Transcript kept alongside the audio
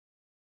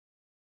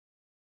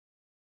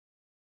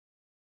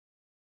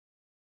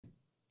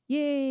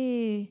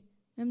Yay!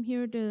 I'm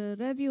here to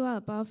rev you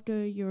up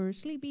after your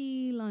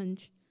sleepy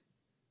lunch,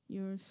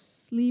 your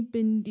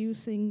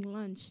sleep-inducing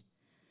lunch.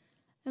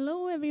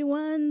 Hello,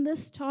 everyone.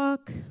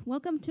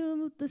 Welcome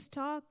to this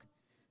talk,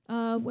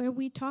 where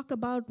we talk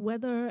about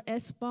whether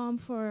SBOM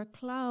for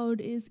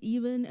cloud is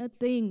even a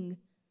thing.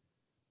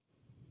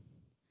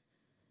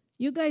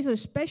 You guys are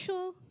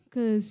special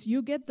because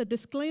you get the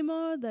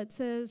disclaimer that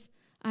says,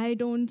 I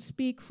don't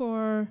speak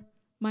for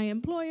my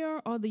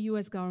employer or the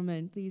US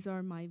government. These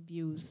are my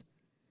views.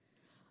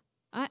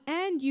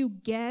 And you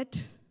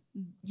get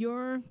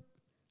your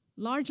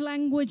large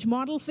language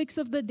model fix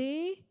of the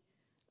day.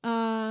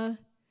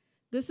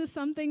 This is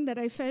something that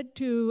I fed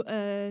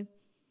to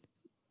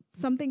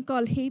something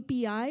called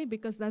HeyPI,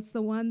 because that's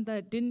the one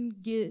that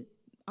didn't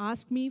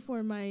ask me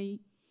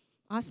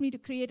to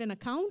create an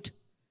account.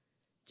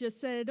 Just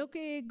said,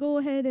 okay, go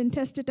ahead and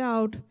test it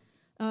out.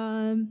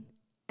 And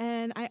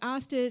I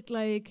asked it,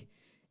 like,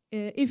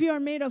 if you are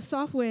made of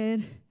software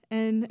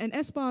and an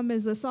SBOM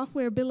is a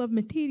software bill of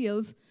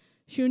materials,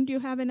 shouldn't you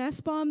have an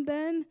SBOM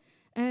then?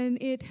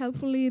 And it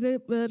helpfully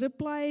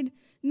replied,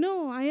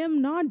 no, I am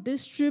not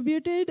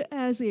distributed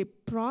as a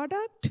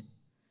product.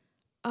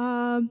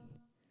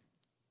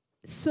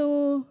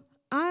 So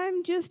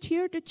I'm just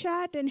here to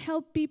chat and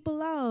help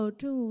people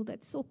out. Oh,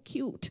 that's so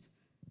cute.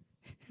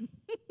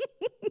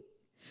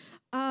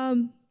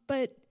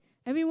 But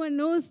everyone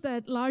knows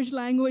that large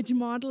language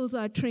models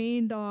are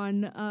trained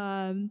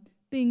on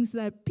things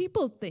that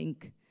people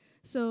think.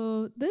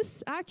 So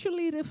this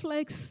actually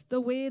reflects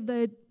the way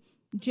that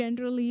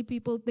generally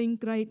people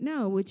think right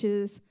now, which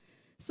is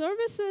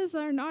services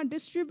are not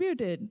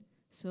distributed.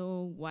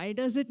 So why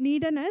does it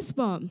need an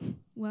SBOM?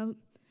 Well,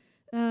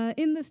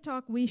 in this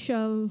talk, we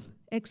shall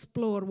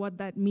explore what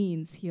that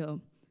means here.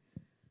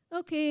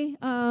 Okay,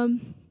 a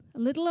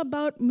little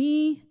about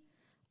me.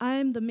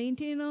 I'm the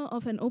maintainer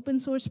of an open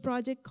source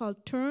project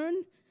called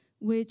Turn,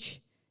 which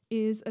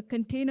is a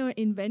container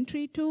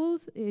inventory tool.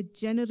 It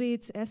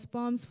generates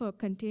SBOMs for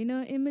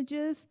container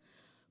images.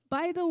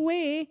 By the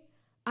way,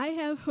 I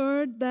have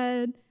heard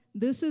that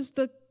this is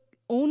the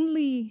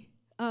only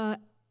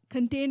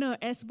container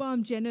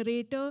SBOM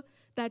generator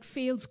that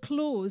fails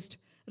closed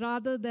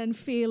rather than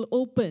fail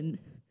open,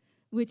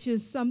 which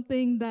is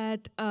something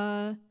that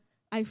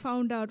I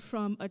found out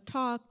from a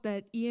talk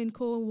that Ian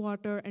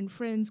Colewater and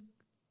friends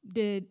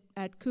did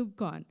at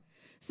KubeCon.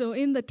 So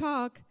in the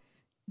talk,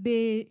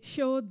 they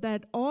showed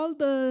that all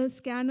the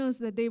scanners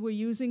that they were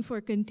using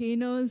for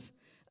containers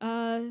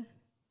said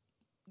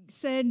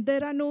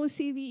there are no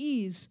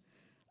CVEs,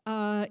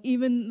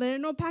 even there are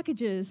no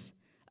packages.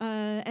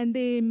 And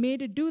they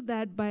made it do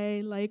that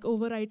by like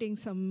overwriting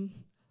some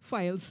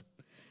files.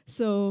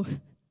 So,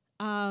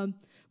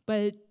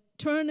 but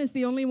Turn is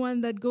the only one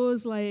that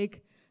goes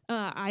like,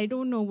 I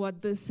don't know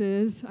what this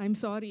is. I'm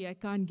sorry, I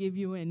can't give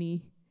you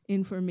any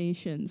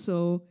information.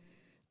 So,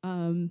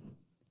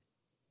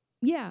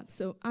 yeah,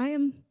 so I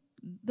am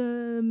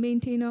the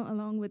maintainer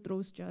along with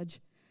Rose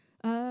Judge.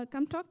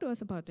 Come talk to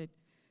us about it.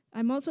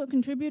 I'm also a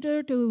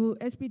contributor to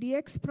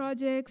SPDX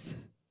projects.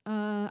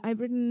 I've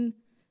written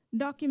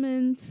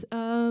documents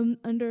in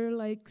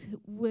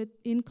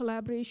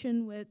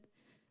collaboration with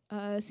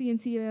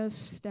CNCF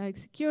Static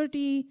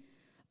Security.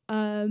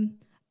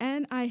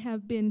 And I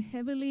have been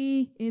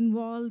heavily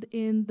involved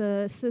in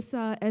the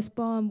CISA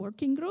SBOM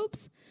working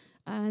groups.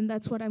 And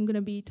that's what I'm going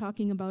to be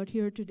talking about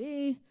here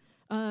today.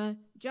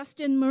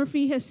 Justin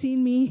Murphy has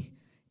seen me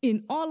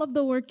in all of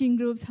the working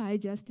groups. Hi,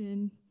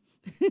 Justin.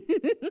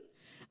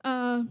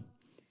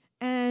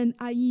 And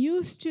I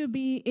used to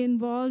be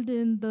involved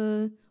in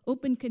the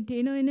Open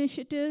Container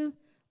Initiative,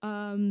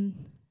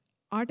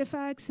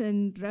 artifacts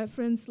and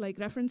reference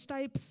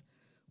types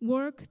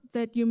work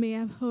that you may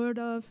have heard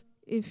of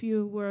if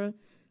you were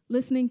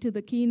listening to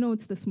the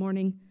keynotes this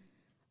morning.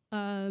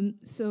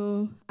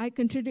 So I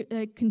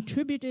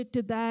contributed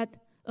to that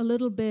a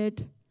little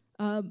bit,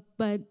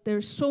 but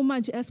there's so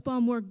much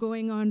SBOM work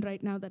going on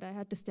right now that I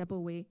had to step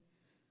away.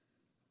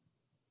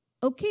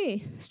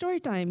 Okay, story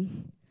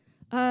time.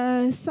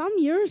 Some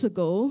years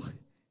ago,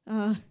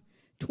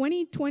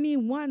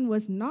 2021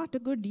 was not a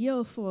good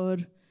year for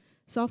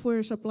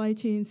software supply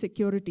chain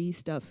security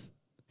stuff.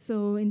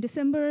 So in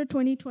December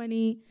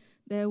 2020,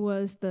 there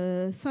was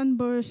the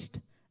Sunburst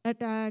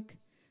attack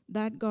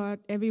that got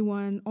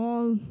everyone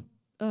all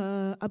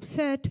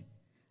upset.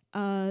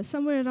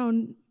 Somewhere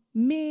around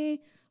May,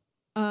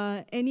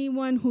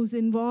 anyone who's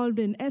involved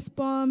in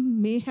SBOM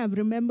may have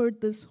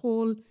remembered this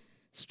whole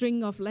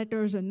string of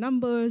letters and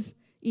numbers,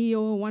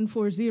 EO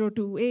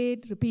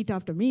 14028, repeat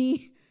after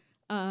me.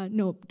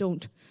 No,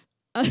 don't.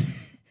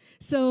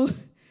 So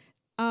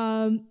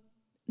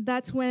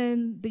that's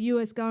when the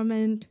US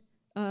government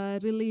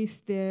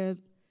released their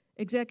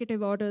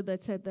executive order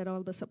that said that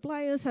all the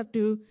suppliers have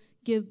to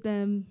give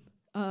them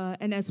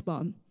an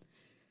SBOM.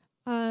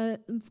 A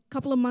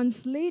couple of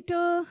months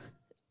later,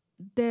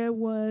 there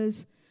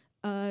was,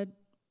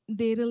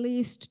 they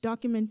released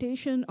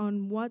documentation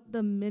on what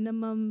the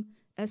minimum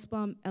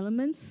SBOM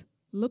elements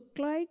look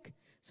like,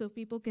 so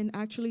people can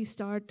actually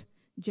start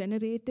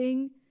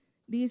generating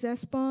these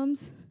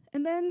SBOMs.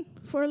 And then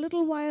for a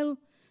little while,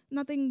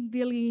 nothing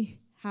really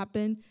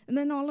happened. And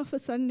then all of a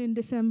sudden in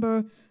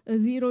December, a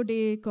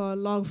 0-day called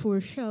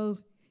Log4Shell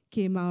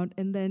came out,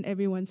 and then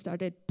everyone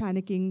started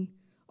panicking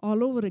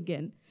all over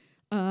again.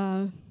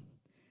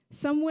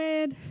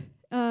 Somewhere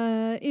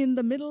in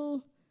the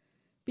middle,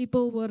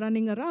 people were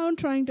running around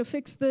trying to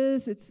fix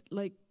this. It's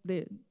like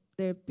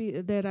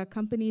there are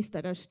companies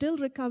that are still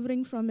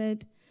recovering from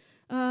it.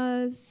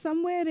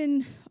 Somewhere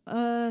in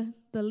the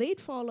late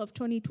fall of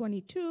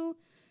 2022,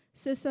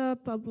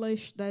 CISA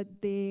published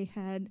that they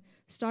had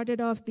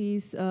started off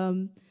these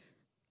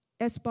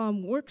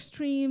SBOM work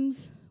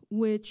streams,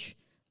 which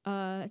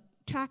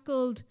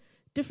tackled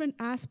different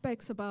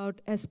aspects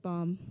about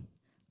SBOM.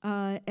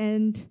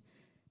 And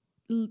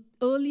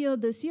earlier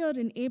this year,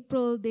 in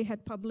April, they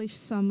had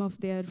published some of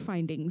their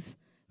findings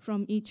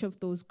from each of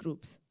those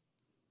groups.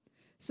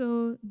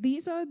 So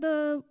these are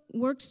the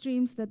work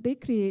streams that they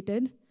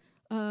created.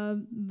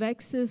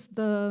 VEX is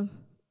the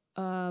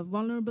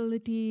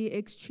vulnerability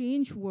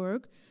exchange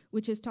work,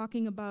 which is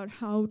talking about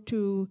how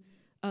to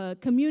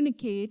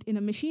communicate in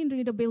a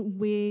machine-readable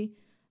way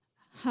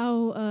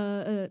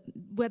how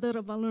whether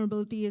a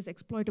vulnerability is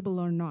exploitable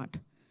or not,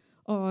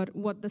 or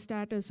what the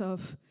status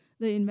of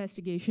the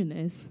investigation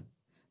is.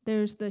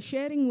 There's the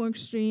sharing work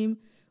stream,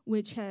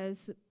 which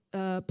has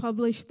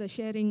published the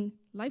sharing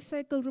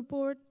lifecycle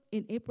report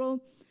in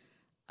April.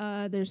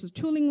 There's a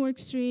tooling work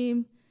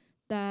stream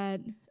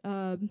that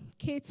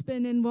Kate's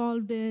been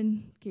involved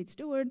in, Kate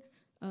Stewart,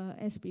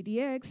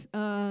 SPDX,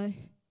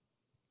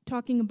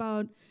 talking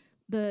about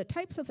the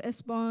types of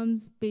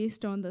SBOMs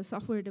based on the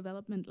software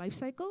development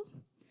lifecycle.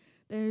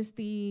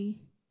 And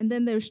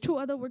then there's two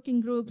other working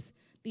groups,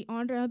 the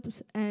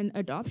on-ramps and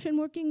adoption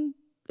working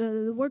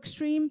work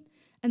stream,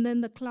 and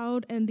then the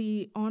cloud and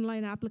the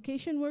online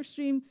application work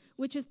stream,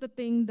 which is the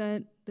thing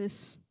that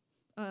this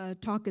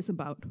talk is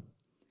about.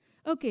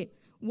 Okay,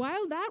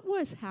 while that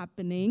was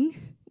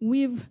happening,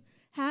 we've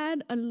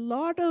had a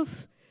lot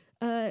of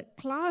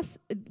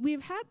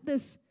we've had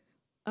this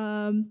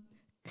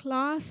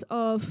class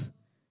of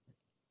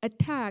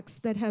attacks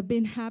that have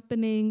been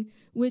happening,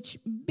 which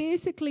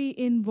basically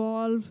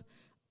involve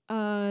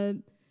like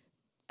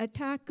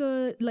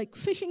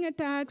phishing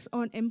attacks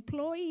on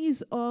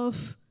employees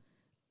of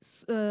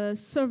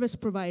service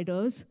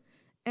providers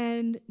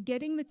and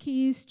getting the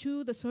keys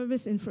to the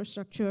service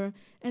infrastructure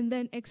and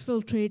then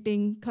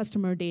exfiltrating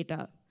customer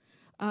data.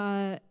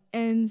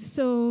 And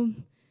so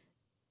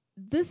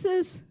this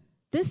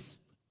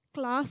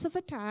class of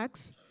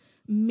attacks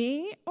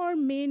may or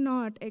may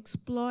not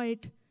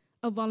exploit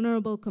a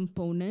vulnerable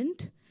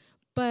component,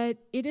 but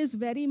it is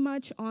very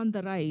much on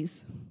the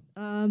rise.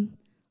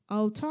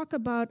 I'll talk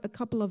about a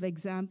couple of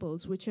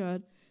examples, which are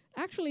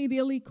actually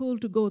really cool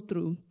to go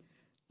through.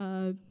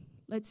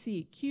 Let's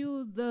see,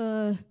 cue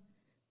the,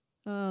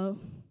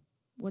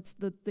 what's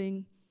the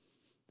thing?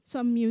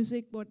 Some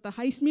music, what, the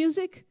heist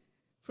music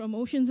from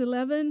Ocean's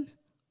 11?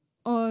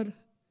 Or,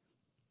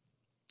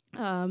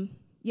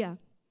 yeah.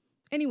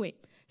 Anyway,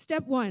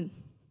 step one,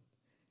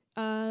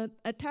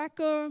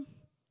 attacker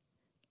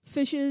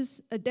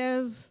phishes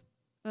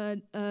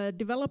a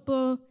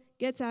developer,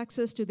 gets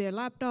access to their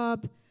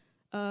laptop,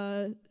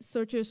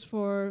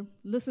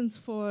 listens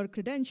for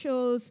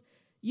credentials,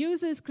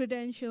 uses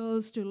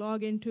credentials to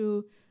log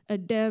into a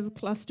dev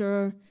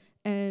cluster,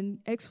 and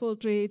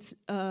exfiltrates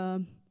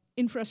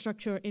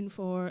infrastructure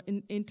info,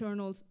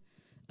 internal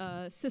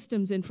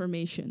systems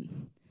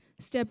information.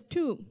 Step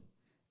two,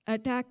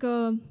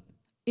 attacker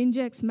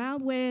injects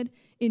malware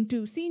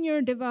into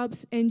senior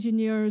DevOps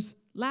engineer's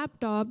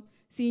laptop.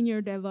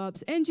 Senior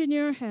DevOps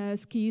engineer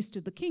has keys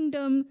to the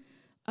kingdom.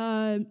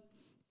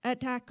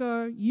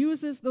 Attacker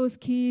uses those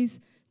keys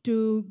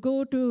to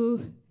go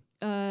to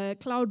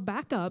cloud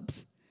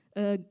backups,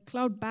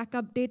 cloud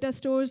backup data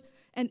stores,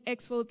 and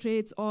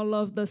exfiltrates all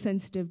of the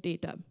sensitive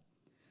data.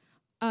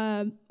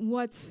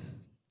 What's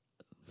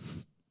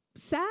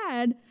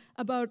sad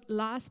about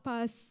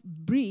LastPass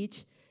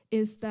breach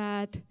is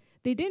that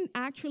they didn't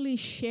actually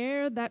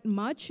share that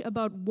much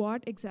about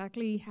what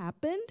exactly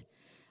happened.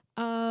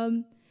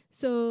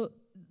 So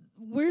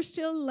we're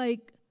still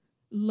like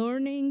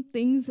learning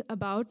things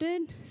about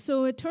it.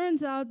 So it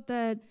turns out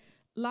that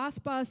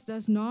LastPass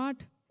does not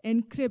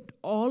encrypt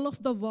all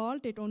of the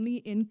vault. It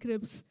only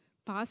encrypts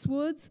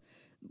passwords.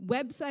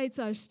 Websites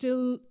are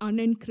still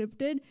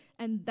unencrypted,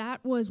 and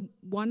that was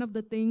one of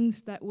the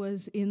things that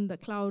was in the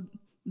cloud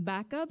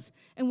backups.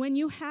 And when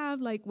you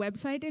have like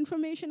website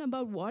information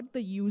about what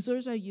the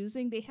users are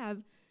using, they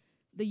have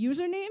the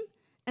username,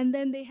 and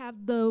then they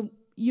have the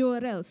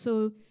URL.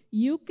 So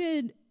you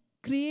could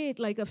create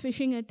like a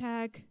phishing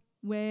attack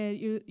where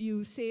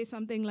you say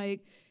something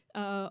like,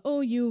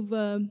 are you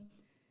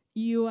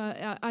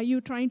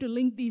trying to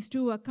link these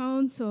two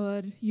accounts,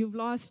 or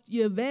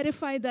you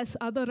verified this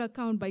other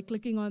account by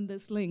clicking on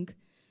this link.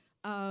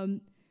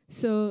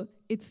 So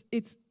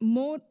it's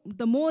more,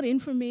 the more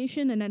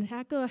information an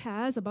attacker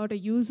has about a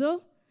user,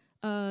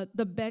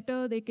 the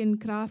better they can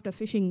craft a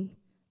phishing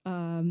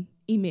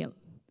email.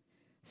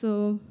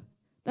 So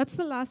that's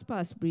the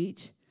LastPass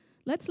breach.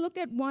 let's look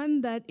at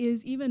one that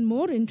is even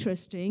more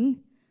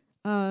interesting.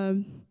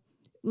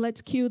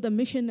 Let's cue the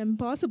Mission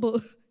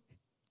Impossible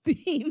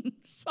theme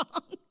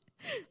song.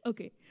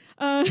 Okay.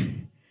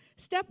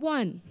 Step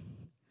 1.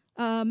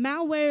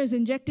 Malware is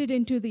injected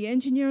into the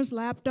engineer's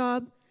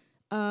laptop.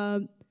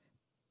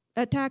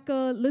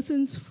 Attacker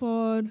listens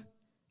for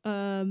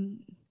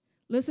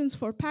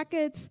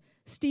packets,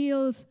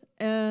 steals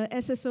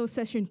SSO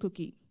session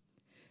cookie.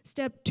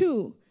 Step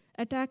 2,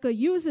 attacker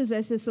uses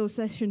SSO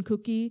session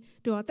cookie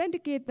to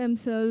authenticate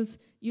themselves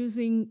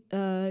using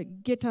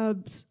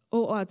GitHub's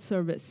OAuth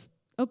service.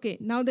 Okay,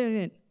 now they're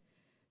in.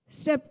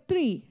 Step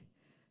 3,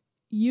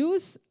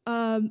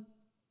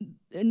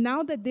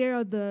 now that they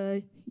are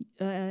the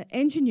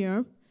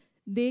engineer,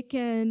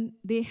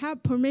 they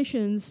have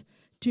permissions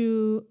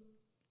to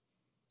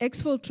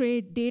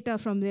exfiltrate data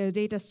from their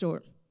data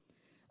store.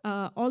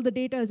 All the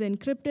data is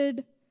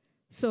encrypted.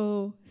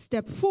 So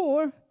step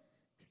 4,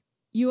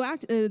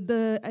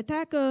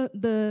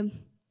 the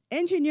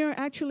engineer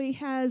actually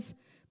has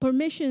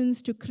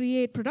permissions to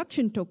create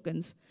production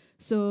tokens.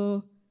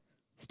 So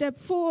step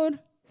 4,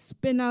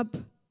 spin up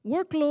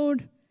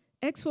workload,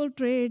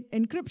 exfiltrate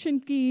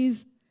encryption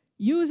keys,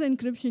 use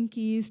encryption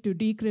keys to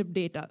decrypt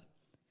data.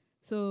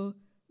 So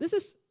this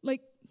is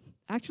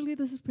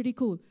this is pretty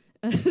cool,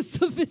 a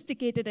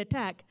sophisticated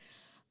attack.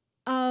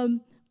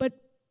 But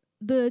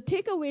the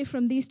takeaway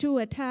from these two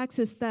attacks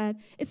is that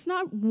it's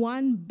not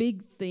one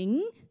big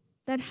thing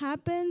that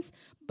happens,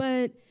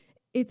 but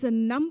it's a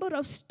number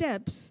of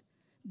steps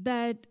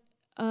that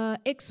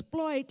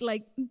exploit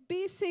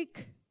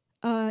basic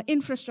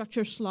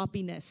infrastructure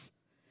sloppiness.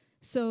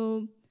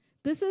 So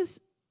this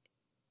is,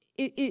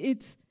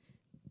 it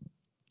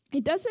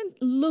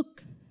doesn't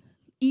look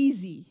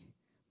easy,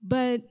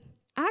 but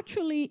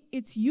actually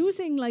it's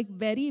using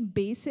very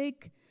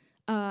basic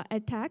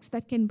attacks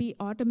that can be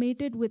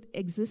automated with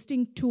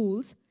existing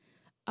tools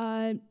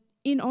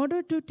in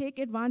order to take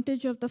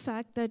advantage of the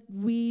fact that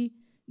we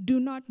do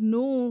not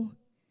know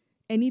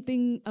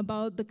anything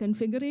about the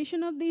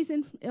configuration of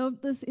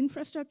this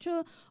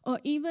infrastructure, or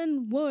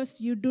even worse,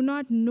 you do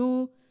not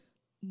know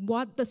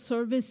what the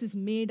service is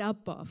made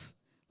up of.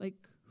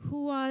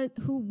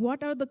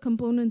 What are the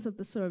components of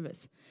the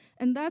service?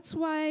 And that's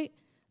why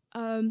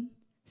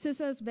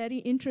CISA is very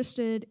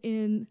interested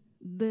in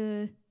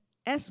the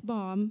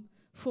SBOM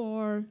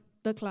for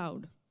the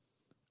cloud.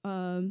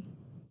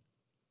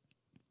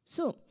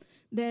 So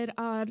there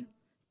are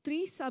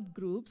 3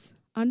 subgroups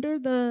under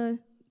the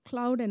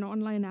Cloud and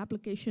Online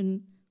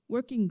Application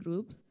Working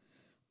Group.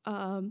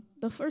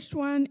 The first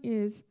one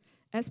is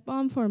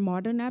SBOM for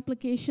modern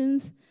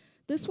applications.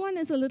 This one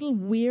is a little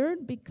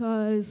weird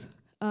because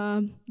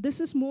this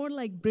is more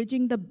like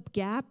bridging the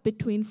gap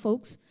between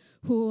folks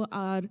who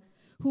are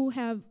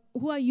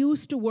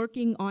used to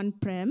working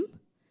on-prem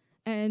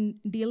and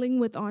dealing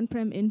with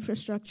on-prem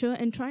infrastructure,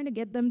 and trying to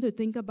get them to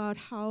think about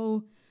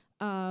how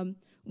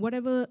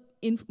whatever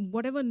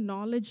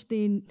knowledge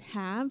they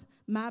have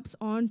maps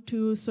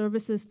onto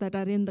services that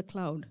are in the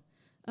cloud.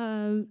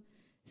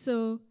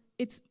 So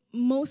it's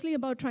mostly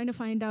about trying to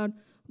find out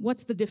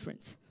what's the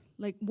difference,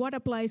 what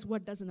applies,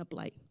 what doesn't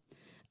apply.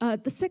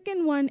 The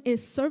second one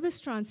is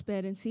service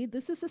transparency.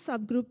 This is a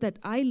subgroup that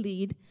I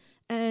lead,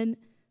 and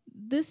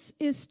this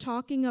is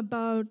talking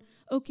about,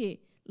 okay,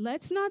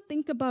 let's not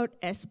think about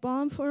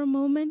SBOM for a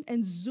moment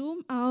and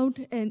zoom out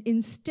and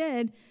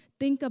instead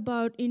think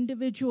about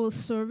individual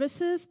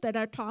services that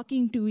are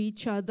talking to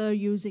each other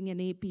using an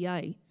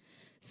API.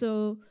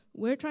 So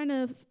we're trying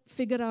to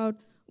figure out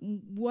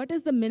what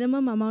is the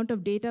minimum amount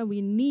of data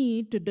we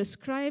need to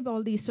describe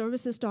all these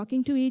services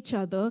talking to each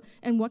other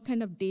and what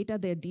kind of data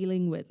they're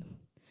dealing with.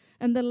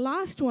 And the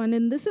last one,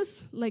 and this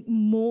is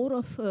more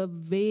of a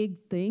vague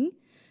thing,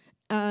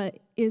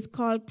 is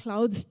called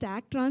cloud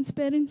stack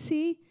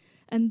transparency.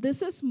 And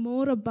this is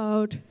more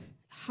about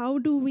how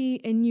do we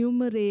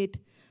enumerate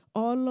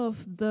all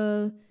of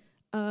the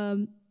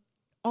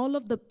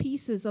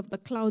pieces of the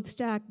cloud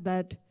stack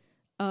that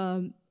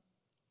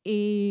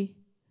a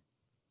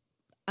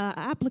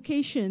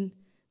application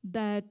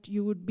that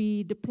you would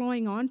be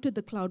deploying onto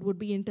the cloud would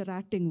be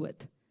interacting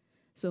with.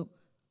 So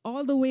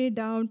all the way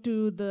down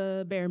to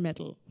the bare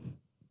metal.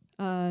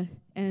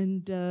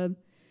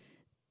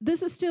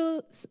 This is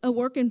still a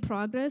work in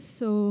progress,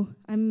 so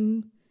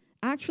I'm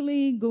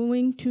actually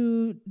going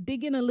to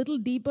dig in a little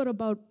deeper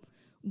about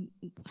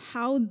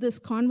how this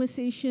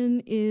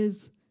conversation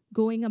is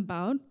going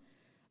about.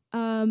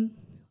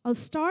 I'll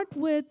start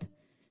with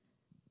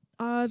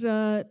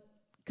our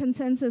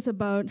consensus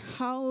about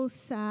how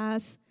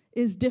SaaS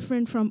is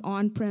different from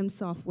on-prem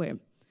software.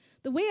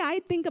 The way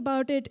I think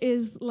about it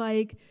is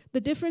the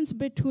difference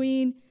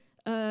between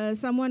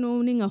someone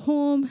owning a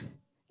home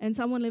and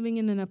someone living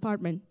in an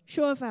apartment.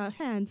 Show of our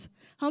hands.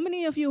 How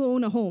many of you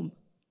own a home?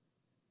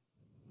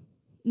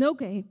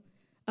 Okay.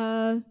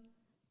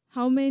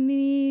 How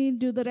many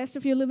do the rest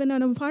of you live in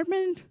an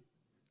apartment?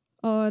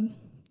 Or,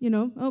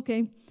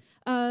 okay.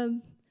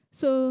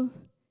 So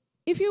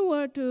if you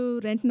were to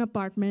rent an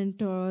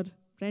apartment or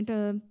rent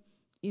or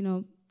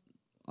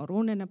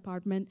own an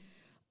apartment,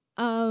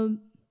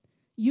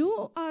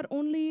 you are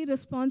only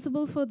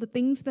responsible for the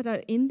things that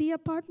are in the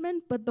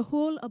apartment, but the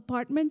whole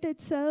apartment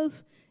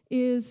itself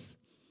is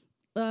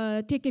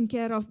taken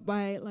care of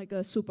by like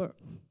a super.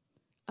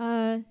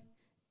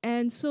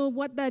 And so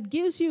what that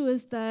gives you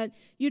is that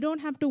you don't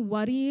have to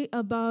worry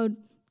about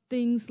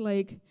things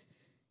like,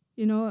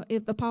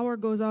 if the power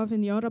goes off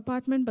in your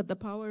apartment, but the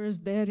power is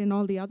there in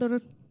all the other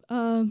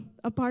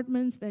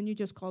apartments, then you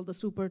just call the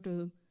super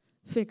to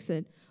fix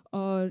it.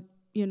 Or,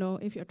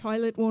 if your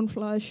toilet won't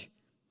flush,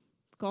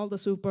 call the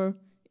super.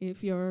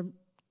 If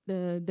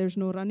there's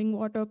no running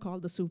water, call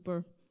the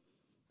super.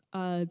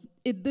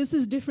 This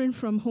is different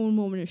from home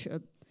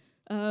ownership.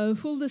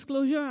 Full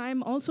disclosure,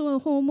 I'm also a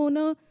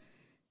homeowner.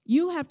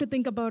 You have to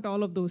think about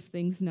all of those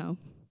things now.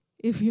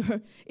 If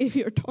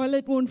your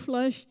toilet won't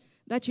flush,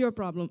 that's your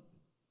problem.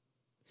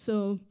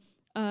 So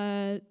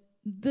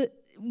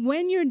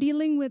when you're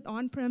dealing with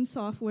on-prem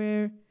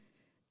software,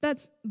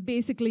 that's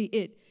basically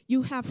it.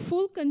 You have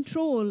full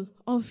control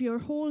of your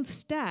whole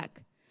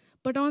stack.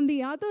 But on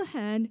the other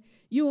hand,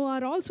 you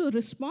are also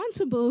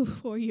responsible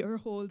for your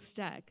whole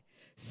stack.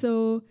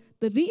 So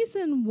the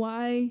reason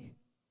why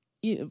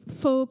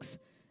folks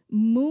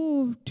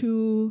move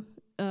to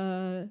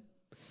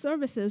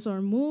services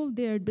or move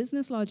their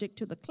business logic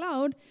to the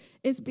cloud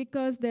is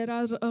because there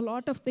are a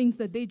lot of things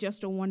that they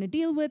just don't want to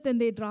deal with, and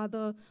they'd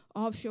rather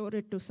offshore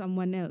it to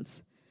someone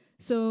else.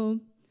 So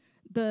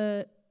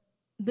the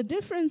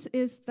difference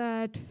is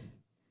that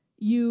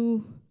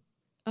you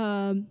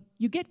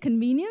get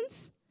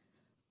convenience,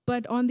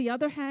 but on the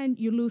other hand,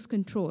 you lose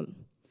control.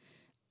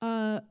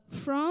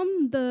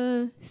 From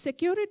the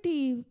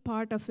security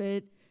part of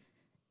it,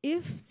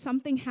 if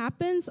something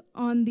happens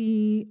on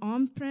the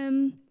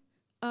on-prem,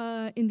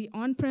 in the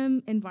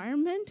on-prem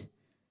environment,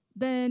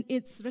 then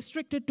it's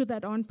restricted to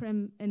that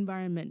on-prem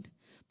environment.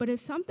 But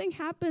if something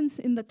happens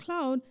in the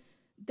cloud,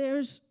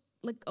 there's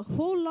like a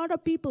whole lot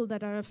of people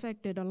that are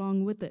affected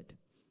along with it.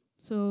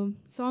 So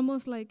it's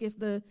almost like if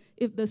the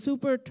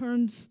super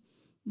turns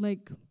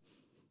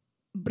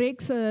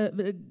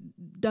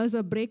does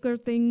a breaker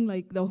thing,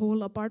 like the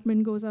whole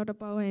apartment goes out of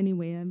power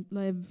anyway.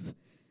 I've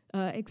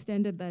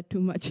extended that too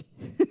much,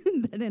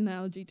 that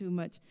analogy too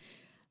much.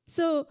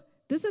 So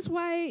this is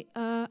why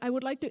I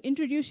would like to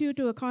introduce you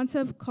to a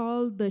concept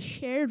called the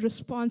shared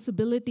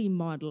responsibility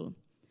model.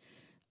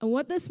 And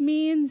what this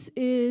means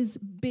is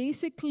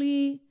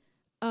basically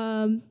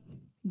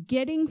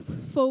getting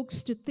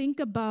folks to think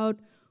about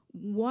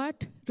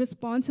what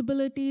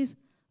responsibilities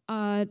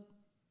are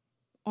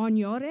on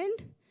your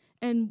end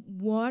and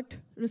what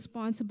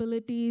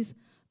responsibilities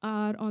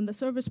are on the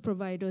service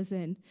provider's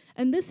end.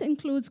 And this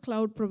includes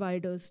cloud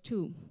providers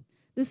too.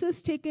 This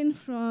is taken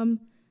from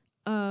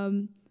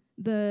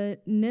the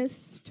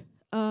NIST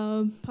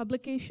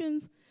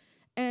publications,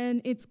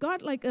 and it's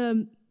got like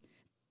I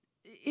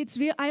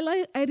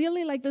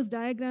really like this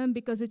diagram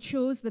because it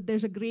shows that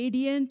there's a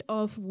gradient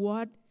of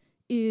what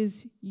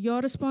is your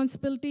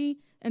responsibility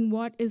and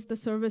what is the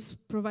service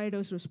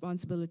provider's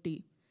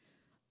responsibility.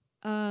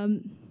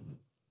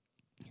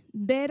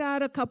 There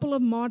are a couple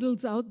of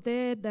models out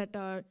there that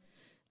are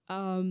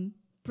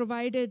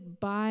provided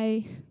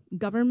by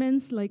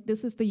governments, like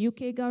this is the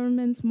UK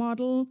government's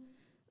model.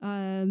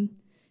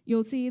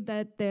 You'll see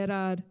that there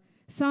are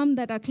some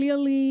that are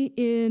clearly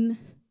in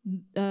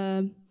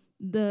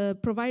the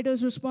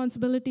provider's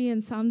responsibility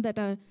and some that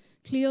are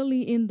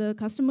clearly in the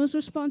customer's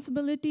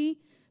responsibility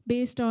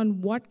based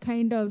on what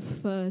kind of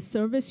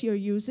service you're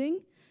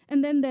using.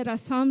 And then there are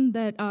some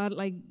that are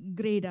like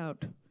grayed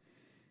out.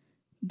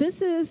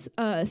 This is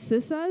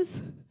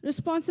CISA's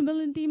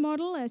responsibility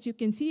model. As you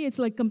can see, it's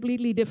like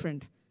completely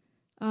different.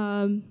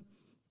 There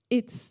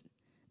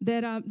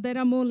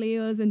are more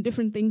layers and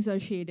different things are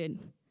shaded.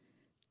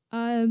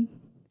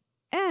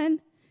 And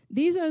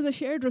these are the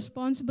shared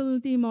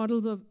responsibility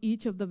models of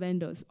each of the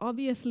vendors.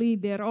 Obviously,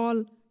 they're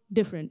all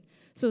different.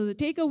 So the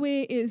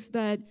takeaway is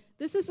that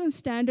this isn't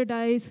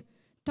standardized.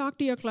 Talk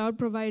to your cloud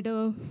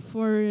provider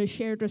for a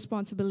shared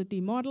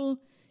responsibility model.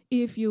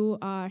 If you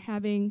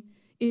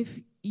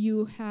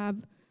have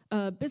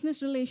a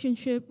business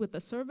relationship with a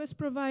service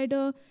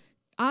provider,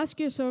 ask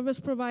your service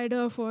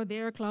provider for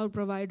their cloud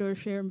provider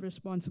shared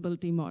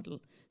responsibility model.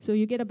 So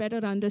you get a better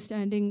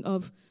understanding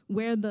of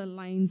where the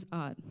lines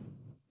are.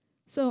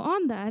 So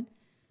on that,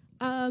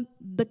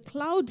 the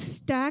cloud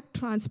stack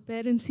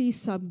transparency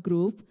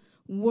subgroup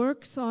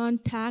works on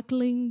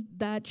tackling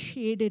that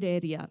shaded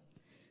area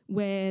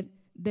where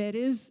there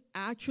is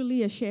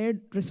actually a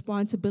shared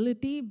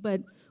responsibility,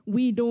 but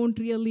we don't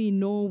really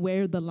know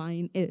where the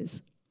line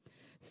is.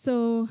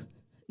 So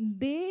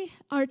they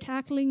are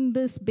tackling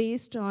this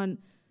based on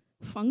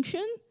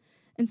function.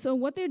 And so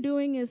what they're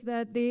doing is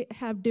that they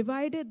have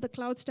divided the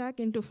cloud stack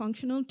into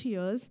functional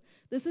tiers.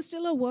 This is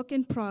still a work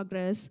in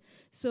progress.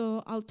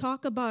 So I'll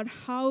talk about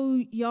how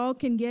y'all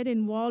can get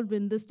involved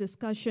in this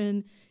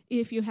discussion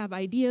if you have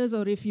ideas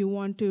or if you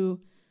want to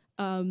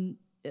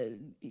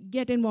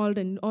get involved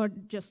or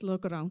just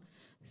look around.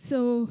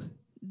 So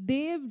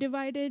they've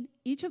divided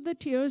each of the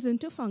tiers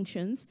into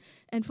functions.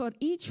 And for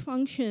each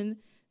function,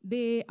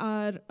 they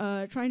are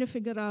trying to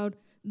figure out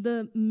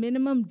the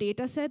minimum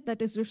data set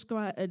that is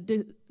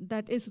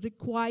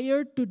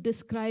required to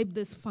describe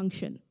this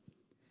function.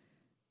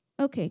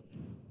 Okay,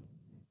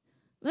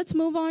 let's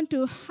move on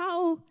to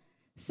how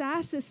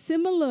SaaS is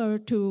similar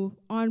to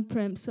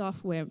on-prem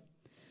software.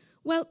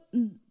 Well,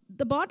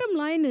 the bottom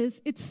line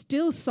is it's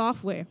still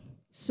software.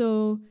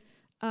 So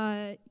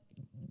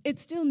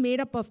it's still made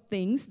up of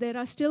things. There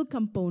are still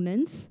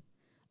components.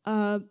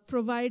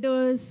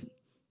 Providers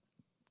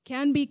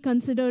can be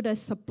considered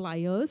as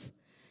suppliers,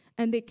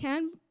 and they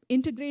can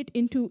integrate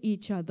into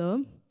each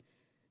other.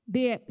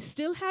 They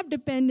still have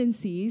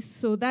dependencies,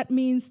 so that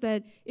means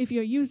that if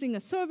you're using a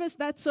service,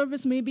 that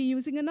service may be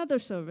using another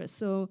service.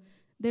 So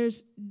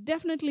there's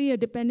definitely a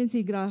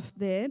dependency graph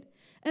there,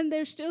 and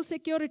there's still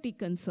security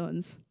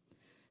concerns.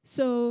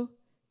 So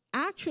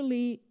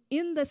actually,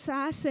 in the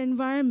SaaS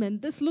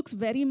environment, this looks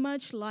very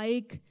much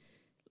like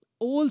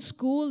old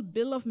school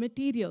bill of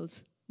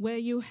materials, where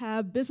you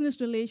have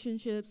business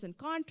relationships and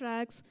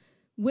contracts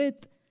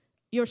with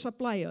your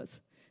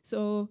suppliers.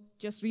 So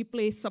just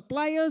replace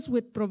suppliers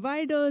with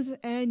providers,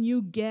 and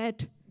you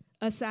get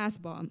a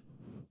SaaS-BOM.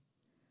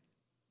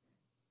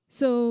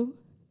 So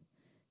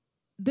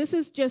this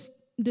is just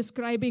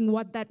describing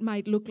what that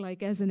might look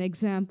like as an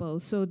example.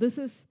 So this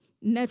is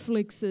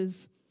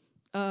Netflix's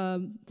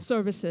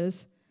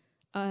services,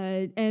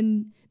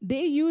 and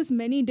they use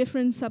many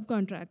different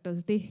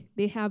subcontractors.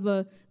 They have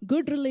a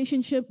good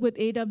relationship with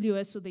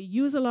AWS, so they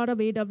use a lot of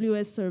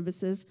AWS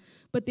services,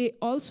 but they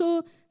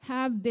also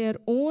have their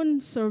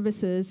own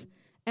services,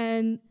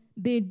 and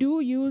they do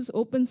use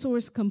open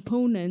source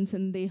components,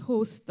 and they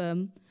host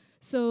them.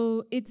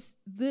 So it's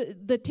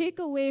the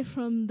takeaway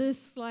from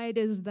this slide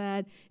is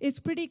that it's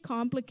pretty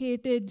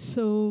complicated,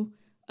 so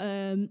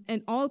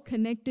and all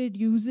connected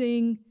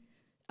using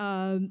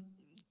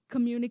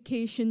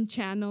communication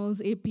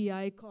channels,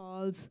 API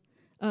calls,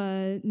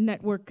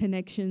 network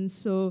connections.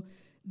 So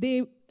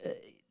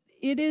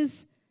it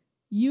is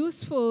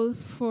useful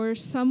for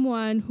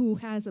someone who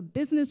has a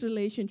business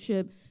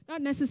relationship,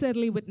 not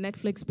necessarily with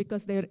Netflix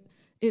because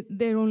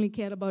they only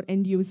care about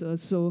end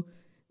users. So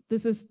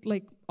this is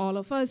like all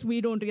of us,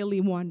 we don't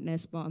really want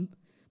SBOM.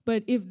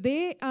 But if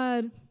they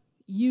are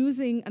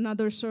using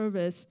another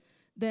service,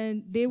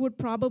 then they would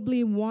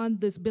probably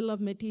want this bill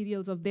of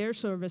materials of their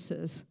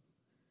services.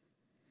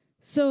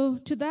 So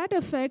to that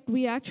effect,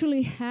 we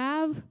actually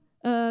have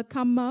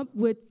come up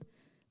with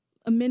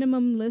a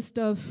minimum list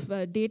of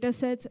data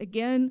sets.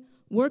 Again,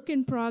 work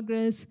in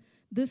progress.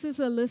 This is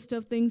a list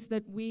of things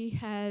that we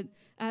had,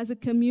 as a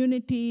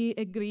community,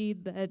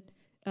 agreed that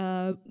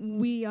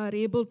we are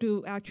able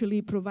to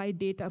actually provide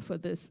data for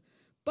this.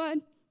 But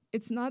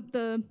it's not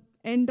the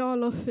end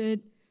all of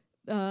it.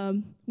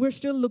 We're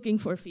still looking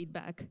for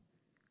feedback.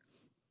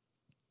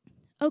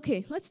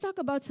 Okay, let's talk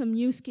about some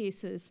use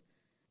cases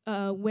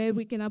where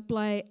we can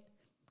apply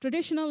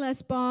traditional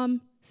SBOM,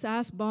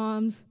 SaaS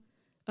bombs,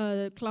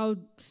 cloud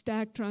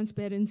stack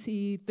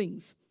transparency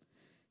things.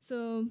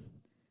 So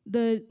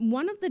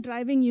one of the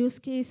driving use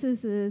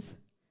cases is,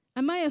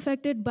 am I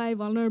affected by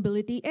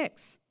vulnerability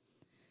X?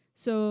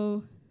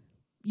 So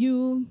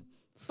you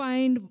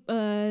find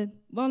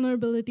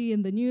vulnerability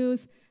in the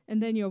news,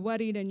 and then you're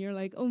worried, and you're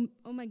like, oh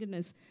my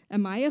goodness,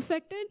 am I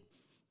affected?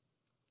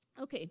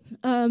 Okay,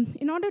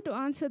 in order to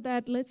answer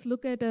that, let's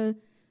look at a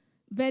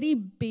very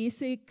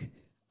basic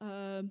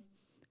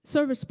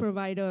service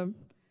provider.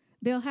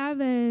 They'll have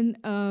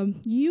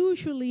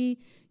usually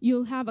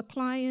you'll have a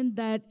client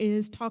that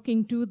is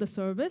talking to the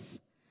service.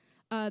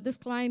 This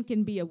client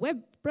can be a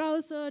web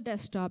browser,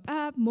 desktop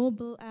app,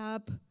 mobile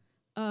app,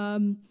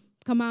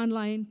 command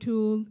line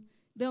tool.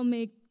 They'll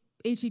make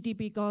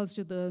HTTP calls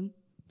to the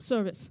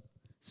service.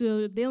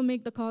 So they'll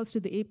make the calls to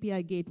the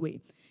API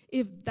gateway.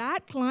 If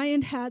that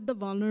client had the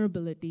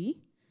vulnerability,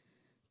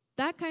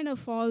 that kind of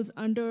falls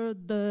under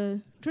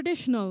the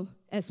traditional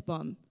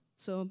SBOM.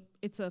 So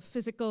it's a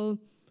physical,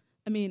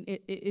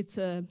 it's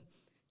a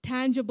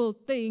tangible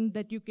thing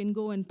that you can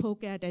go and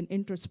poke at and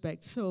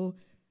introspect. So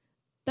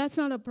that's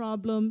not a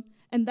problem,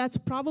 and that's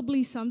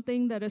probably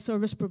something that a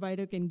service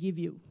provider can give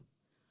you.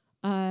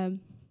 Now,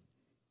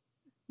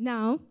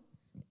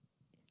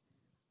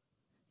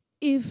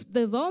 if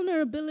the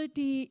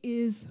vulnerability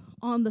is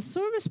on the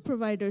service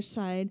provider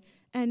side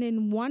and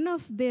in one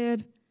of their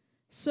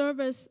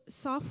service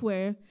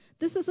software,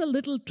 this is a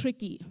little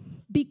tricky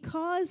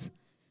because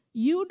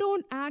you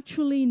don't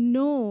actually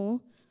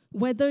know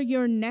whether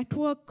your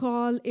network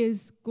call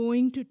is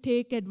going to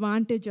take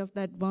advantage of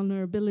that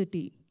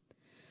vulnerability.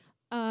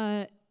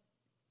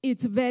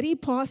 It's very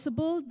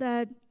possible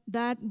that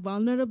that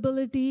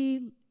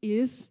vulnerability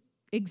is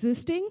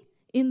existing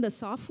in the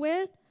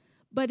software,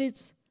 but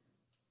it's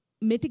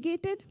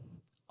mitigated,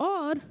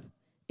 or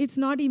it's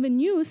not even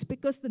used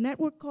because the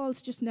network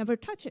calls just never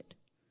touch it.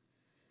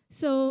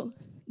 So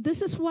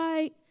this is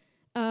why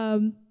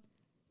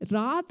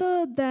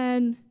rather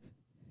than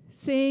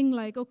saying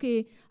like,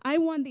 okay, I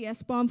want the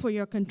SBOM for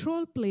your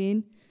control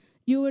plane,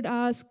 you would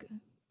ask,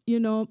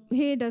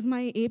 hey, does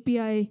my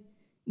API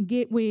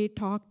gateway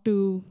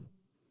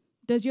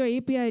does your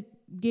API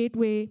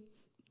gateway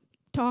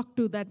talk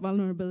to that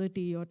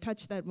vulnerability or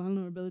touch that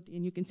vulnerability,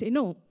 and you can say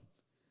no.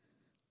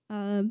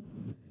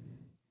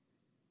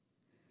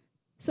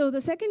 So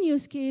the second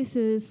use case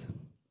is,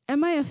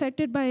 am I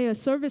affected by a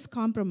service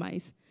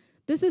compromise?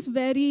 This is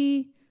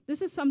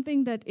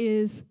something that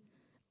is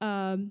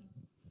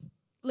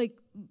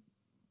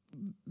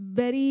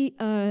very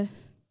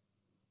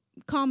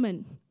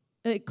common,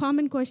 a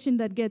common question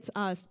that gets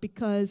asked,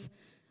 because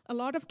a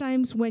lot of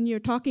times when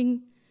you're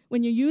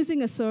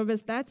using a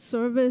service, that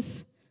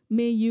service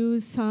may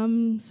use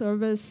some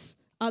service,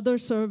 other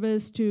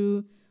service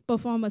to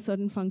perform a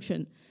certain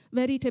function.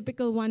 Very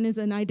typical one is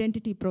an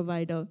identity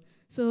provider.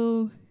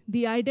 So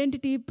the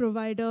identity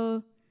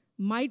provider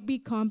might be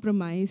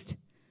compromised,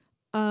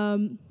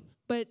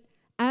 but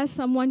as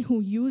someone who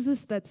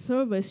uses that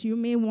service, you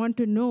may want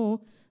to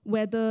know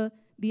whether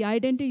the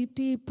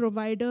identity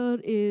provider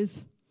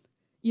is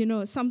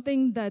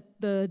something that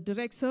the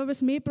direct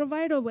service may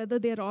provide, or whether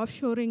they're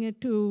offshoring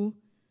it to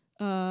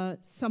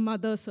some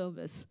other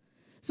service.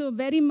 So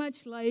very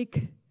much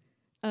like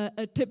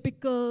a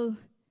typical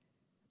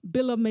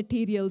bill of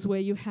materials where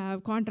you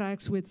have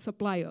contracts with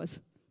suppliers.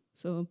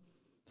 So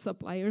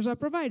suppliers are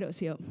providers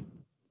here.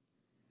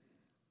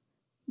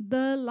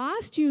 The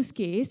last use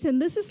case,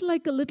 and this is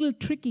like a little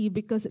tricky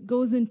because it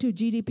goes into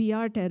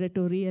GDPR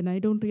territory, and I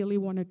don't really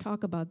want to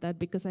talk about that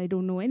because I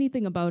don't know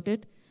anything about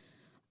it,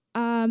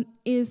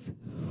 is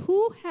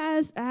who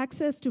has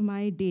access to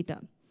my data?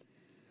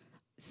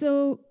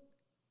 So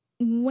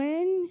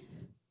when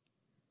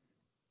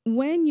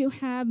you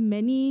have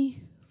many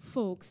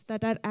folks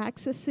that are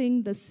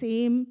accessing the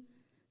same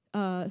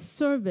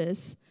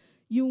service,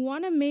 you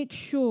want to make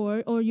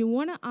sure, or you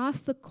want to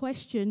ask the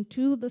question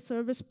to the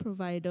service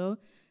provider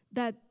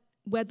that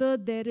whether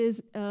there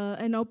is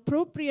an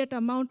appropriate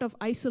amount of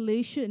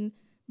isolation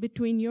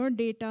between your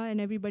data and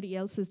everybody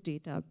else's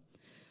data.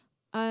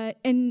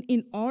 And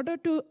in order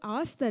to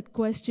ask that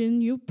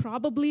question, you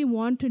probably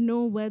want to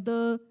know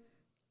whether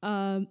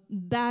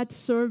that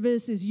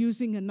service is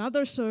using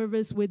another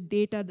service with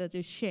data that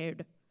is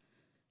shared.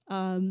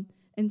 And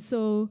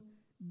so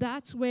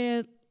that's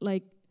where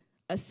like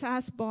a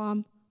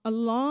SBOM,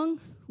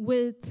 along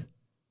with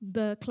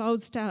the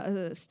cloud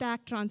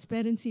stack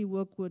transparency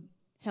work, would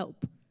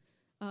help.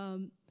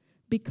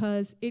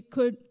 Because it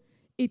could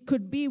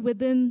be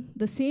within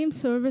the same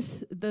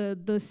service,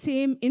 the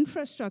same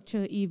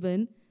infrastructure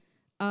even,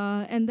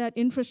 and that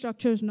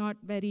infrastructure is not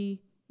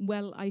very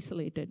well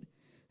isolated.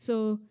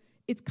 So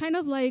it's kind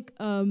of like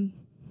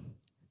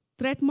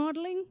threat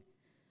modeling,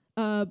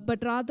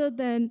 but rather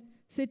than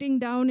sitting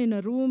down in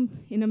a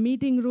room, in a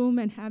meeting room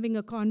and having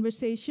a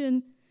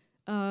conversation,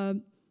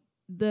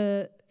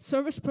 the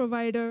service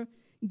provider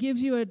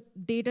gives you a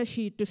data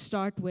sheet to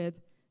start with,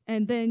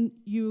 and then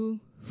you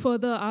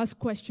further ask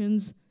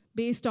questions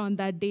based on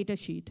that data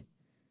sheet.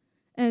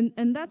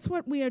 And that's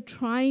what we are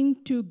trying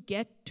to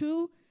get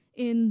to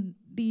in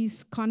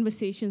these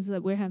conversations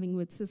that we're having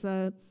with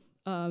CISA,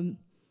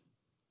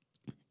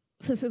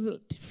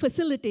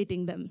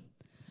 facilitating them.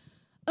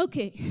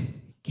 Okay,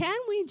 can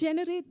we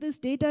generate this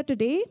data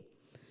today?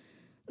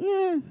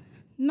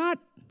 Not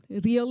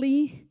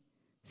really.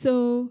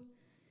 So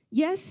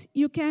yes,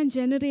 you can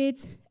generate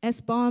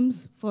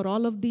SBOMs for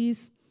all of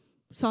these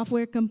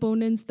software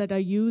components that are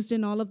used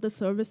in all of the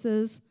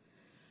services,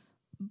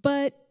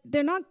 but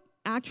they're not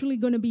actually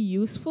going to be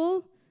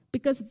useful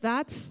because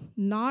that's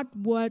not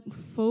what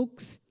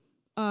folks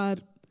are,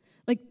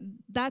 like,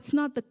 that's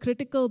not the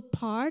critical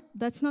part.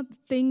 That's not the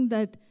thing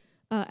that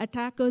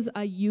attackers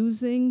are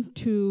using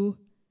to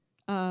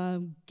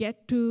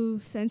get to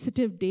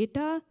sensitive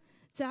data.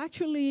 It's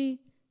actually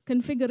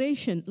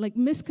configuration. Like,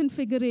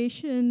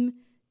 misconfiguration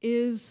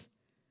is,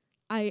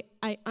 I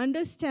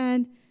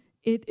understand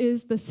it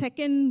is the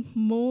second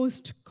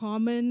most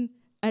common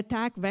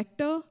attack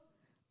vector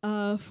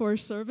for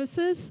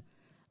services.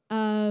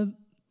 The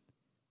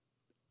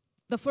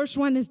first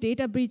one is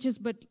data breaches,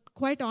 but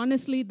quite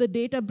honestly, the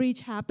data breach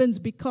happens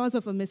because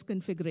of a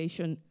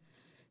misconfiguration.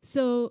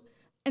 So,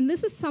 and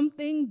this is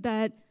something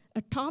that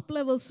a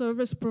top-level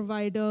service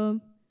provider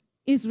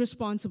is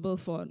responsible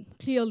for,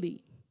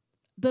 clearly.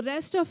 The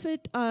rest of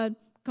it are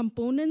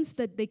components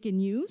that they can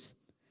use,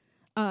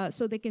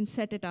 so they can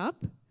set it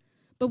up.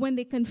 But when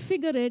they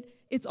configure it,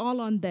 it's all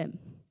on them.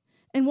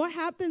 And what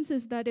happens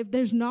is that if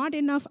there's not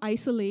enough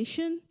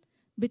isolation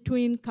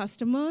between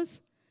customers,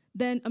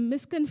 then a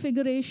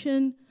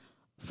misconfiguration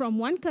from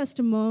one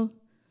customer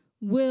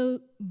will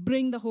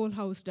bring the whole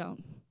house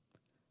down.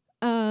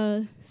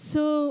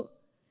 So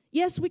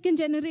yes, we can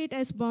generate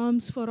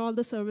SBOMs for all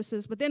the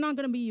services, but they're not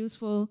going to be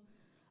useful.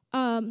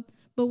 But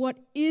what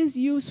is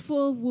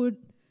useful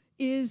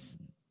is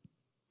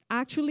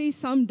actually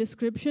some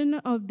description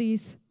of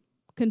these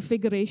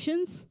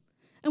configurations,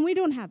 and we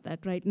don't have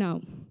that right now.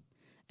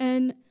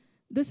 And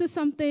this is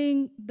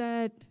something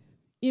that,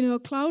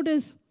 cloud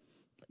is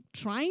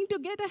trying to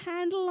get a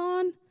handle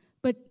on,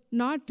 but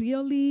not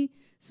really.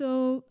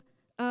 So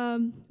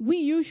we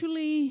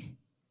usually,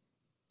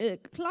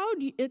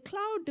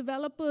 cloud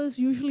developers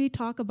usually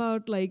talk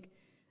about like,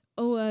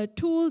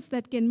 tools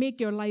that can make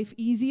your life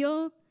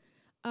easier.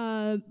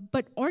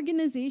 But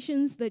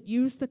organizations that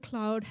use the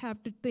cloud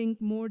have to think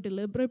more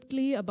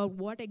deliberately about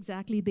what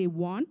exactly they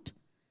want.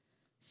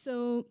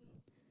 So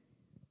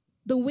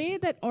the way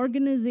that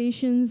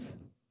organizations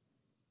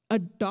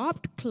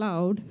adopt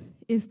cloud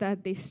is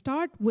that they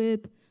start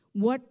with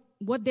what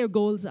their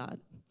goals are.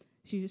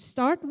 So you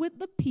start with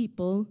the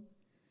people,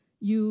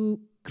 you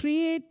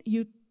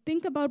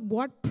think about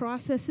what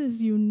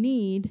processes you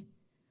need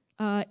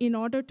in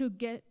order to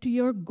get to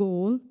your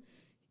goal.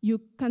 You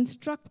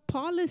construct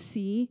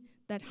policy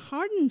that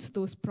hardens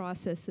those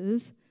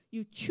processes.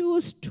 You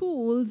choose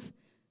tools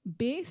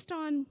based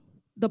on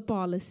the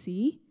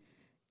policy.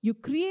 You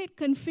create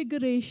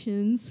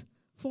configurations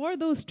for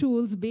those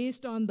tools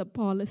based on the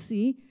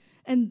policy,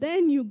 and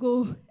then you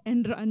go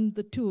and run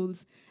the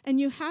tools. And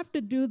you have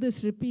to do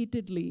this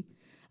repeatedly.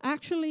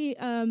 Actually,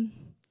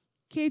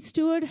 Kate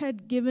Stewart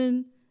had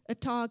given a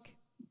talk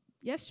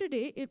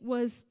yesterday. It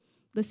was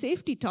the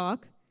safety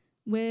talk,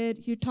 where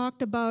you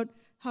talked about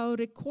how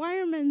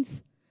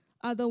requirements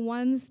are the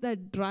ones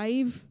that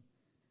drive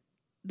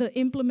the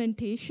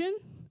implementation.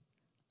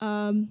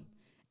 And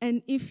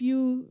if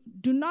you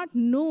do not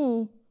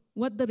know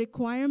what the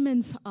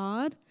requirements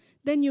are,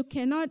 then you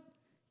cannot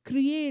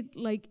create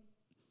like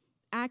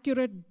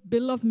accurate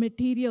bill of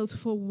materials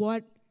for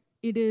what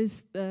it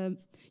is.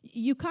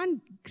 You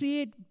can't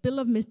create bill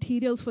of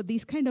materials for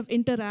these kind of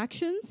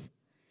interactions.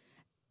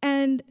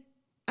 And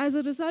as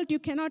a result, you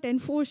cannot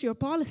enforce your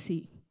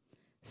policy.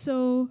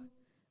 So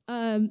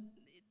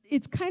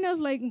it's kind of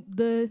like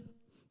the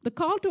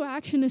call to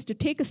action is to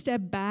take a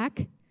step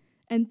back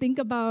and think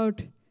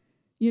about,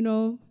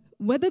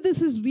 whether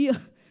this is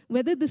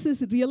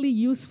really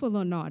useful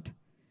or not.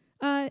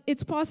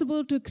 It's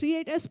possible to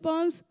create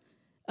SBOMs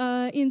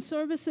in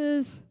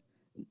services.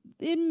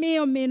 It may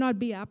or may not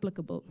be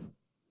applicable.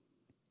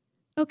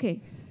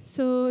 Okay,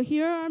 so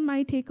here are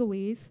my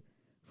takeaways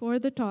for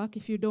the talk.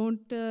 If you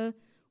don't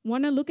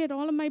want to look at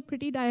all of my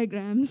pretty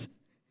diagrams,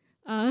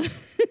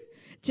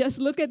 just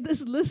look at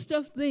this list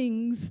of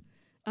things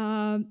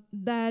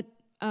that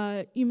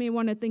you may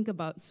want to think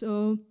about.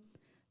 So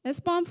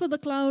SBOM for the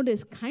cloud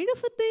is kind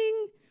of a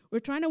thing. We're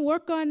trying to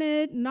work on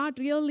it. Not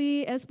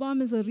really.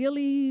 SBOM is a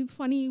really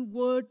funny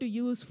word to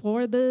use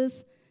for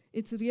this.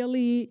 It's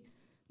really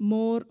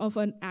more of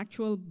an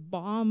actual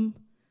bomb,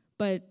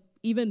 but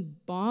even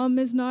bomb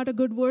is not a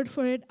good word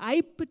for it.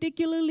 I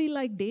particularly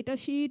like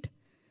datasheet,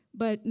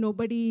 but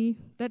nobody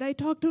that I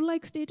talk to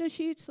likes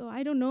datasheet, so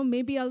I don't know,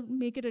 maybe I'll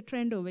make it a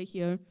trend over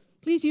here.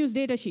 Please use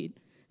datasheet.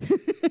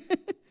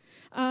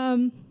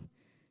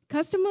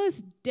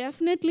 Customers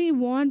definitely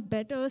want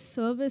better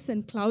service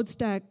and cloud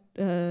stack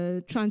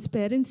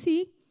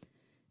transparency.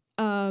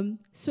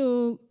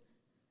 So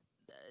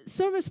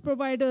service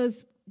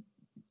providers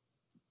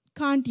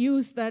can't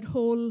use that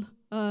whole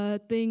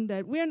thing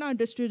that we're not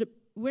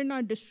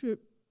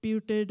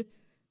distributed,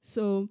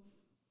 so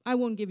I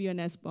won't give you an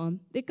SBOM.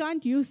 They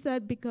can't use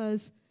that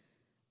because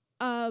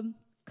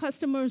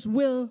customers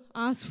will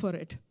ask for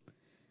it.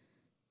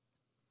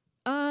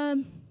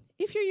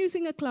 If you're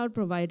using a cloud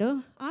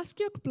provider, ask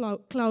your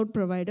cloud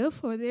provider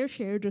for their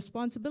shared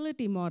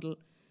responsibility model.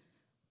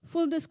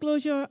 Full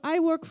disclosure, I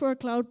work for a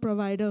cloud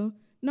provider,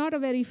 not a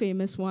very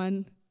famous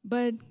one,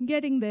 but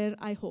getting there,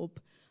 I hope.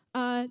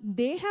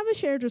 They have a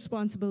shared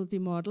responsibility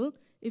model.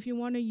 If you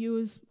want to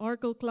use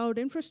Oracle Cloud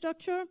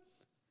Infrastructure,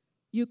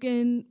 you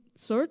can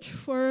search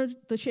for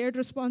the shared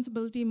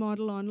responsibility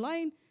model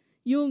online.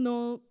 You'll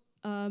know,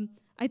 I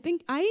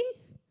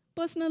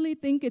personally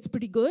think it's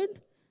pretty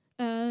good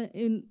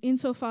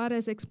insofar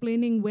as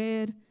explaining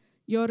where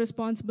your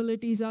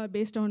responsibilities are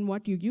based on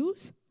what you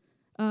use.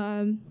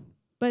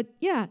 But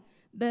yeah,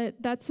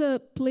 that's a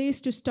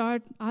place to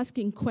start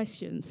asking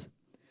questions.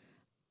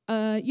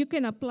 You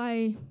can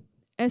apply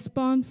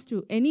SBOMs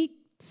to any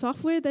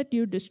software that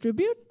you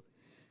distribute.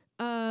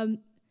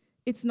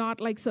 It's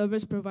not like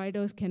service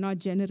providers cannot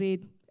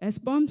generate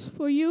SBOMs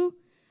for you,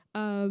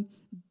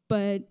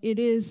 but it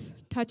is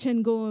touch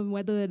and go on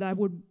whether that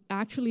would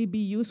actually be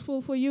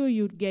useful for you.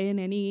 You'd gain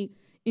any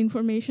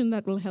information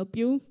that will help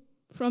you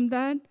from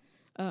that.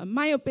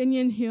 My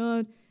opinion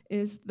here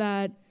is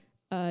that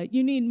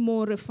you need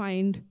more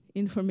refined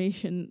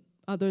information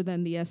other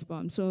than the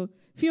SBOM. So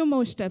a few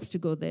more steps to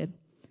go there.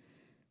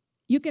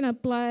 You can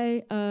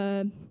apply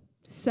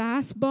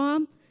SaaS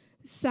BOM.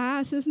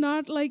 SaaS is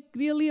not like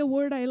really a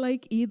word I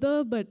like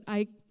either, but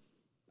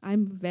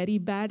I'm very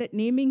bad at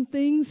naming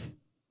things.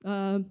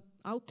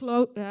 I'll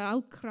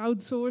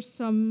crowdsource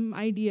some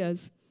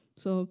ideas.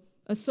 So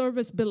a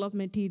service bill of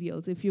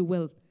materials, if you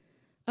will.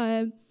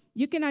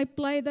 You can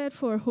apply that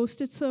for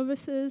hosted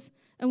services,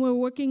 and we're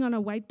working on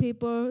a white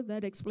paper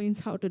that explains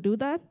how to do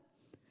that.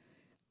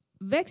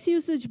 VEX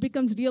usage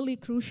becomes really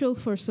crucial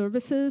for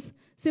services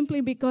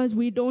simply because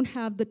we don't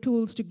have the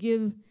tools to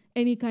give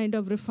any kind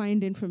of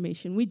refined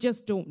information. We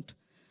just don't.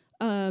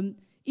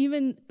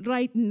 Even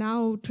right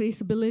now,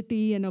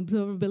 traceability and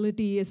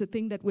observability is a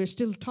thing that we're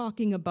still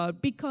talking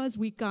about because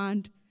we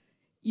can't,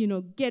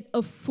 get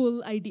a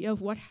full idea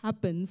of what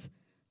happens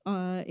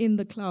in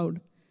the cloud.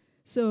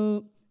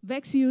 So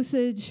VEX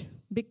usage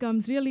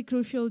becomes really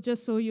crucial,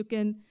 just so you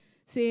can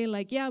say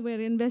like, yeah,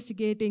 we're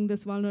investigating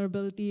this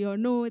vulnerability, or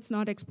no, it's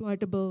not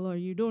exploitable, or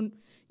you don't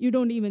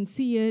even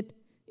see it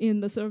in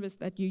the service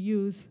that you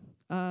use,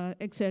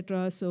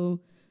 etc. So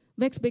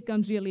VEX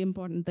becomes really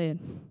important there.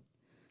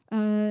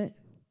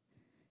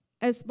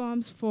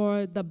 SBOMs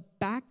for the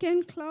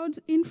backend cloud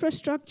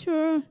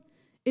infrastructure,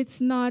 it's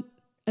not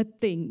a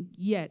thing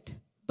yet,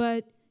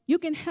 but you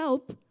can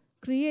help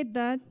create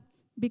that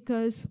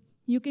because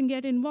you can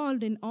get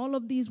involved in all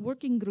of these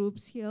working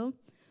groups here.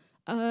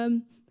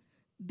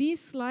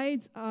 These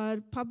slides are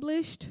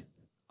published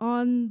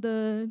on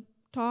the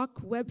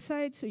talk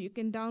website, so you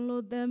can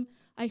download them.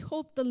 I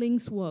hope the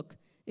links work.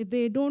 If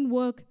they don't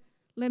work,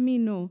 let me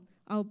know.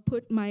 I'll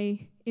put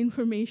my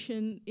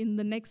information in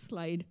the next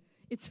slide.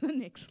 It's the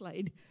next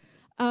slide.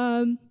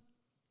 Alan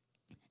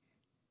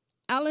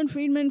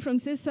Friedman from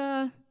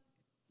CISA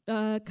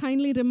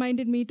kindly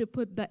reminded me to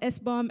put the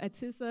SBOM at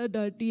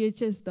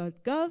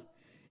cisa.dhs.gov.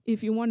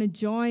 If you want to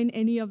join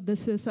any of the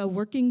CISA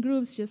working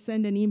groups, just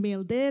send an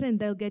email there and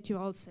they'll get you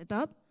all set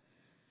up.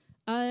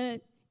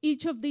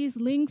 Each of these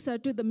links are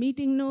to the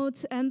meeting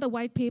notes and the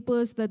white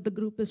papers that the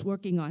group is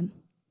working on.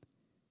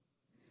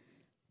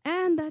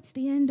 And that's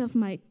the end of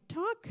my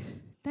talk.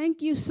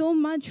 Thank you so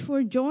much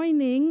for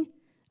joining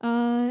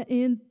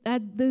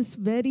at this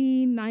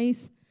very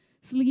nice,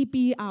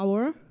 sleepy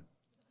hour.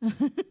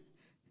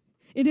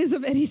 It is a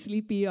very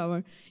sleepy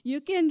hour.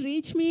 You can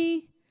reach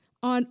me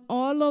on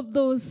all of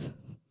those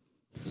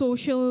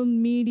social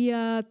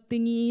media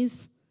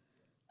thingies.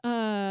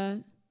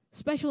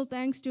 Special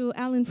thanks to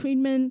Alan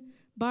Friedman,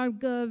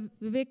 Bhargav,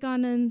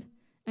 Vivekanand,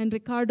 and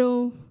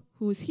Ricardo,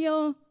 who's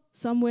here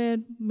somewhere,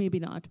 maybe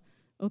not.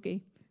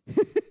 Okay.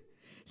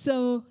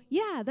 So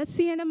yeah, that's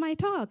the end of my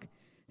talk.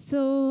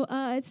 So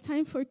it's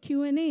time for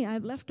Q&A.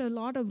 I've left a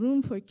lot of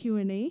room for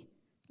Q&A,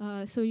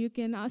 so you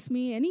can ask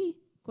me any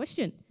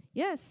question.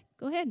 Yes,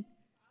 go ahead.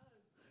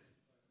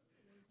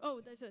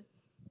 Oh, there's a mic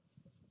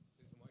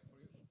for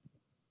you.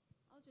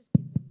 I'll just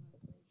give them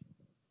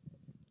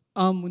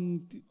a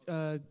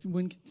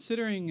when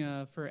considering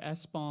for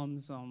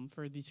SBOMs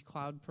for these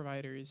cloud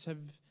providers,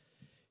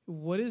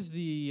 what is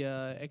the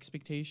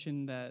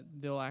expectation that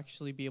they'll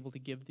actually be able to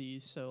give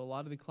these? So a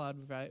lot of the cloud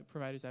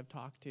providers I've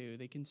talked to,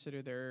 they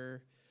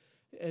consider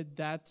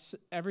that's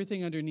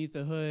everything underneath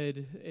the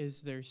hood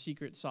is their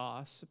secret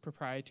sauce,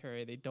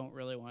 proprietary. They don't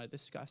really want to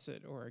discuss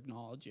it or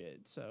acknowledge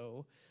it.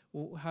 So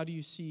how do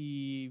you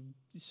see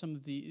some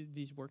of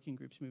these working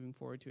groups moving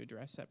forward to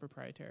address that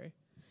proprietary?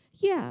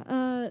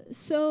 Yeah,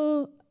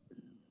 so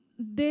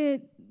they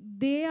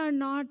are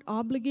not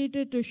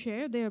obligated to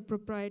share their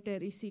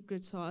proprietary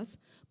secret sauce,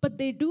 but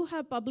they do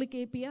have public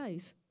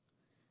APIs.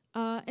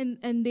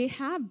 And they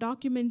have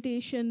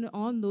documentation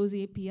on those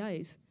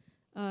APIs.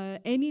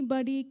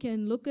 Anybody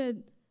can look at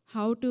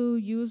how to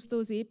use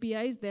those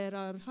APIs. There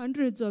are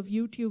hundreds of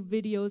YouTube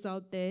videos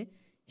out there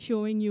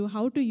showing you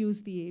how to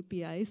use the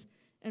APIs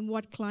and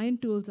what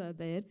client tools are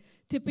there.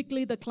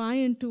 Typically, the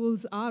client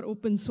tools are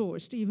open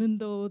sourced, even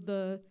though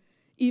the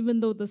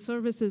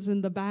services in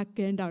the back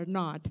end are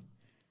not.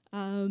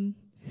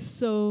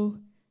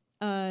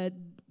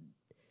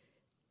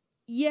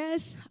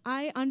 Yes,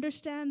 I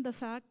understand the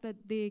fact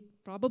that they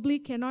probably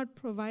cannot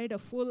provide a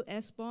full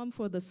SBOM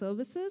for the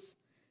services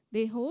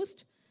they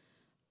host,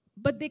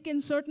 but they can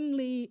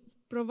certainly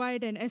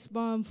provide an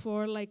SBOM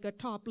for like a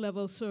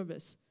top-level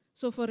service.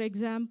 So for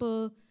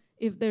example,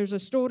 if there's a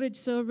storage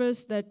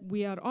service that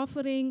we are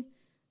offering,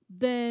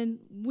 then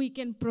we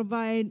can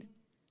provide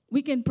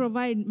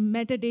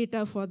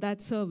metadata for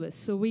that service.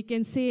 So we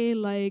can say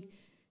like,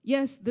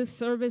 yes, this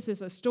service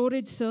is a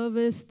storage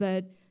service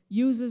that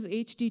uses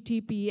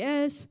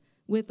HTTPS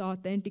with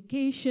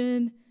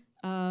authentication.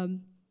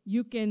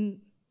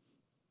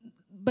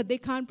 But they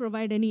can't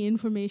provide any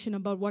information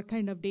about what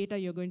kind of data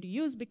you're going to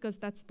use because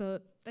that's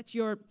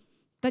your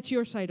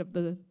side of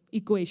the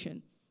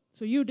equation.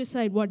 So you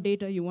decide what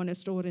data you want to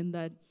store in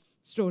that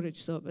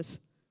storage service.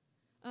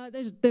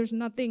 There's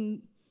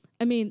nothing,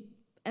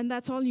 and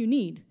that's all you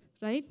need,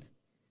 right?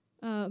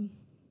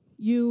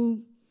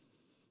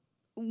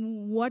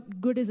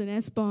 What good is an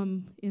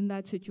SBOM in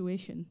that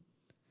situation?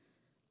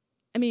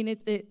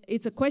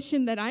 It's a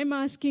question that I'm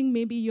asking.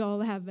 Maybe you all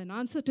have an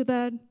answer to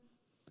that.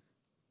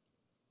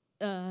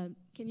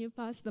 Can you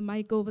pass the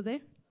mic over there?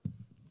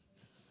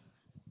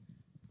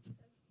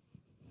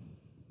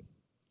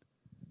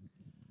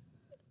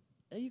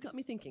 You got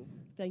me thinking.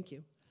 Thank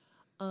you.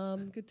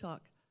 Good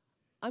talk.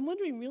 I'm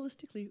wondering,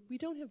 realistically, we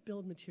don't have bill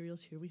of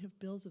materials here. We have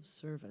bills of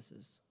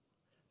services.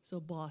 So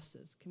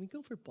bosses. Can we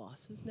go for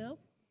bosses now?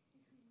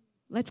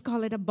 Let's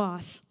call it a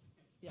boss.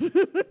 Yeah.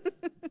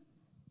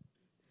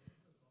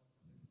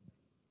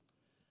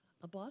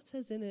 A boss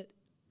has in it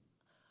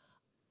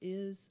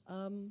is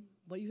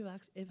what you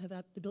have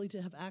the ability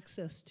to have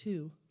access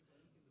to.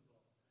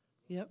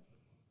 Yep.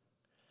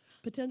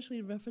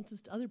 Potentially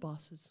references to other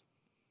bosses.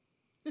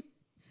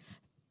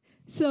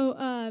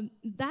 So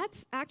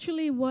that's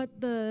actually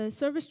what the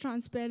Service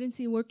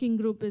Transparency Working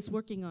Group is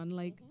working on.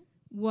 Like,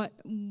 what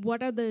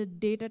are the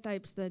data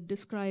types that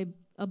describe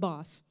a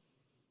boss?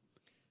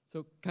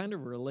 So kind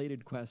of a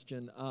related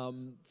question.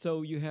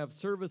 So you have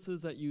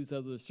services that use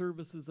other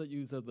services that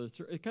use other.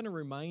 It kind of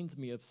reminds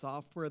me of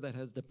software that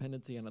has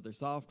dependency on other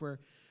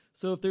software.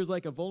 So if there's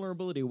like a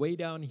vulnerability way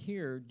down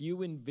here, do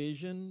you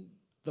envision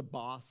the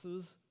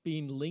bosses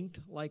being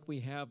linked like we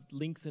have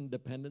links and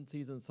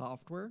dependencies in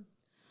software?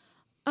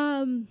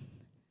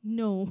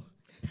 No.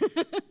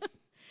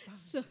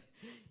 So,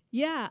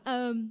 yeah,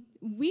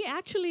 we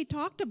actually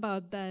talked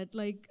about that,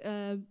 like,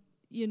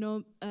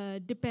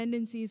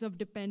 dependencies of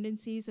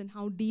dependencies and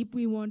how deep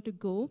we want to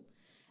go.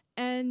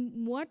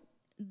 And what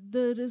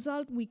the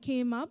result we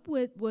came up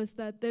with was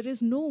that there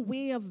is no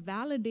way of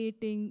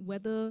validating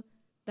whether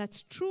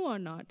that's true or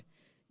not.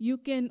 You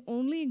can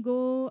only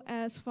go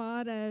as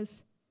far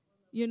as,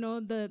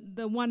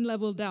 the one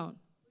level down,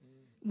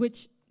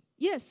 which,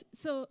 yes,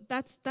 so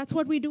that's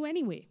what we do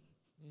anyway.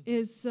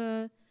 Is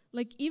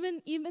like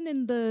even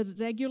in the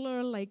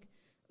regular, like,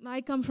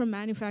 I come from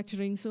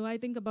manufacturing, so I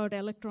think about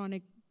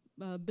electronic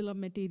bill of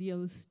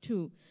materials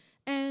too.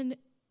 And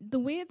the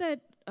way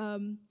that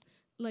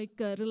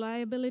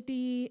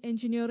reliability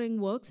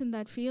engineering works in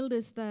that field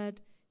is that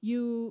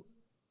you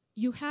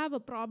have a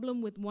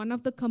problem with one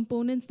of the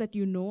components that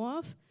you know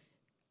of,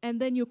 and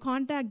then you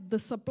contact the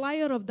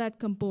supplier of that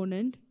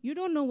component. You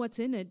don't know what's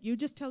in it. You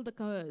just tell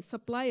the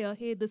supplier,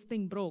 hey, this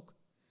thing broke.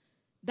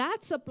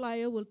 That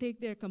supplier will take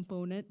their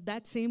component,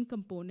 that same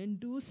component,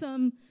 do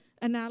some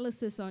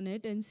analysis on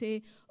it and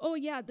say, oh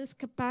yeah, this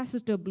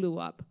capacitor blew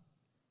up.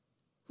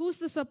 Who's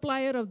the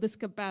supplier of this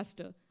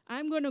capacitor?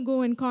 I'm going to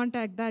go and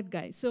contact that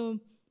guy. So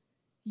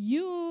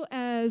you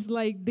as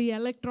like the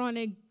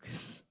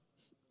electronics,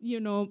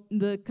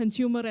 the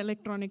consumer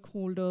electronic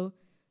holder,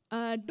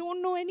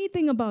 don't know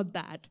anything about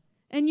that,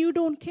 and you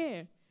don't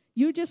care.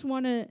 You just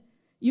want to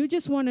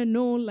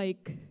know,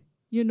 like,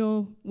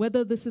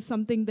 whether this is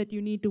something that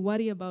you need to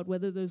worry about,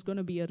 whether there's going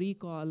to be a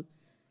recall,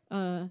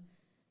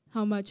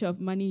 how much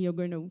of money you're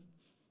going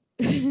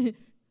to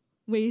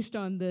waste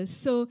on this.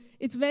 So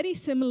it's very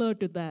similar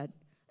to that.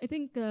 I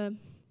think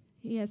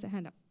he has a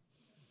hand up.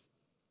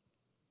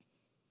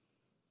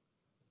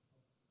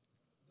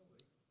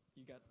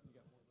 You got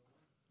more.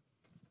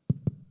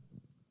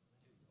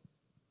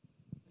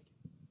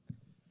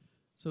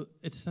 So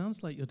it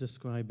sounds like you're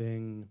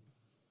describing,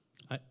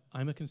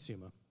 I'm a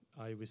consumer.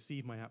 I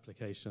receive my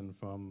application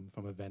from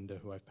a vendor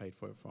who I've paid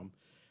for it from.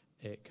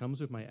 It comes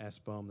with my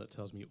SBOM that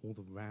tells me all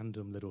the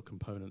random little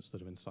components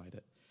that are inside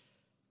it.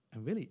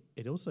 And really,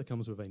 it also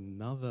comes with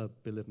another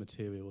bill of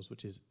materials,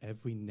 which is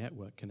every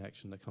network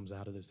connection that comes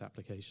out of this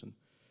application.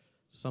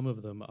 Some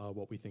of them are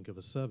what we think of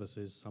as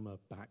services. Some are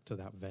back to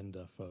that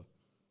vendor for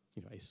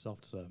a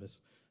soft service.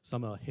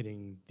 Some are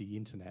hitting the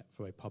internet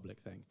for a public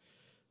thing.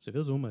 So it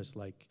feels almost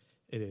like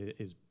it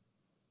is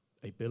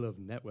a bill of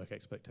network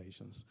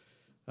expectations.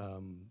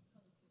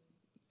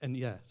 And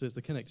yeah, so it's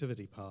the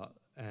connectivity part,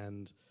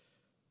 and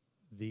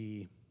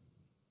you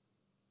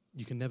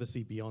can never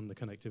see beyond the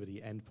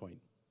connectivity endpoint.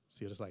 So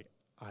you're just like,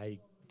 I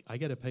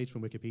get a page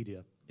from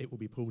Wikipedia, it will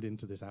be pulled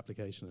into this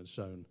application and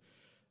shown.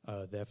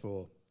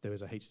 Therefore, there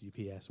is a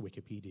HTTPS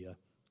Wikipedia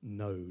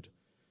node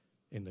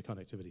in the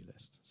connectivity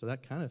list. So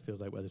that kind of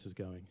feels like where this is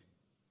going.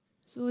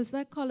 So is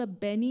that called a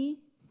Benny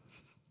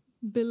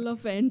bill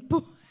of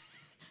endpoint?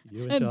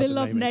 You're in A charge bill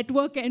of naming.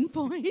 network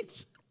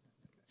endpoints?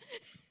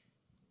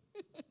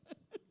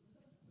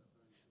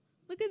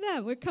 Look at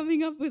that. We're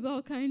coming up with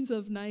all kinds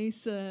of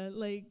nice,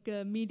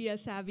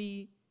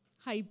 media-savvy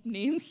hype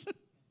names.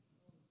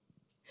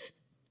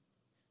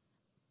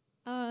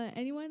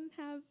 Anyone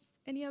have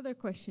any other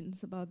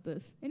questions about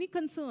this? Any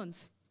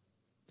concerns?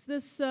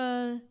 Is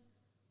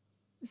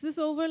this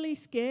overly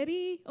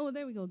scary? Oh,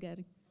 there we go,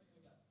 Gary.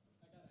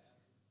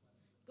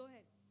 Go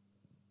ahead.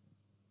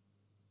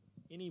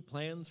 Any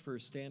plans for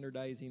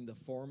standardizing the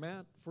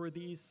format for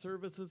these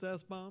services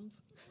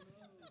SBOMs?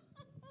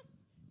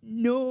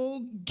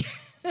 No,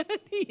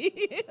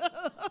 Gary.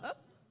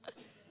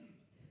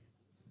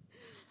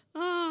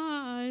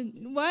 Why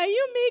are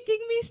you making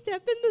me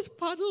step in this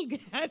puddle,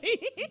 Gary?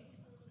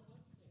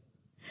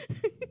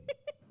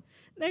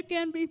 There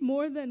can be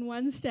more than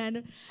one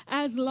standard.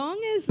 As long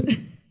as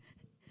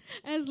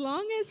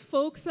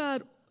folks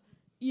are,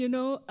 as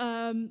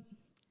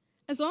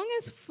long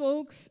as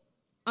folks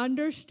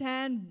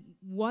understand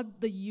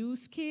what the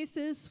use case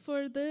is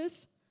for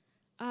this,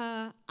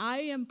 I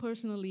am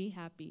personally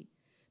happy.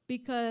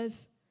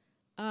 Because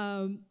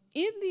in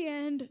the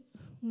end,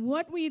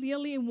 what we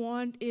really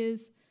want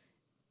is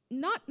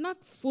not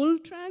full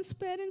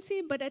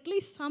transparency, but at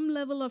least some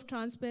level of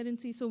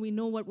transparency so we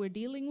know what we're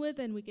dealing with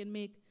and we can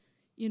make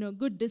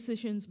good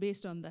decisions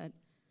based on that.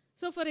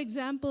 So for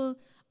example,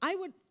 I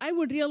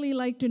would really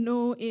like to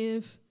know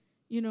if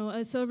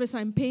a service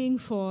I'm paying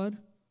for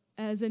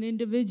as an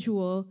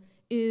individual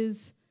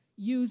is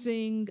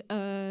using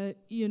a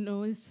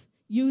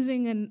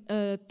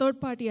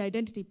third-party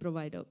identity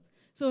provider.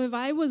 So if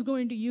I was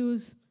going to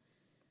use,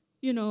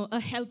 a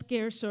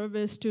healthcare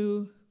service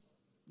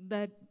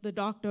that the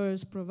doctor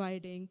is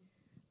providing,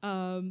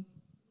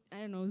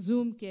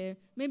 Zoom Care.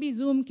 Maybe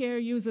Zoom Care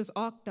uses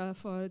Okta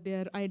for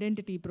their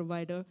identity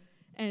provider,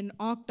 and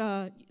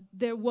Okta,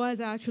 there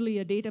was actually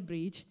a data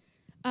breach,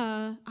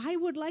 I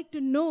would like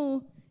to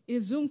know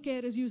if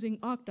ZoomCare is using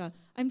Okta.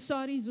 I'm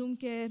sorry,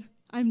 ZoomCare.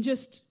 I'm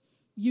just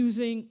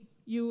using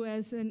you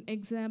as an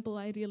example.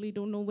 I really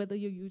don't know whether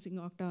you're using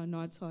Okta or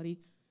not, sorry.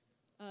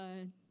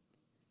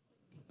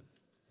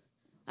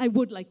 I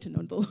would like to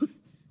know, though.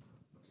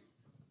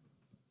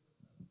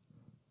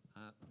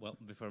 Well,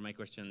 before my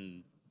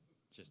question,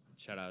 just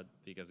shout out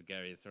because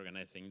Gary is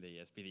organizing the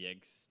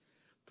SPDX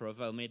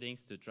profile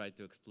meetings to try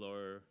to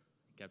explore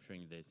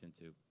capturing this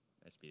into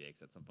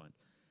SPDX at some point.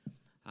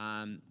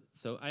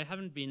 So I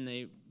haven't been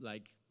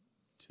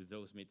to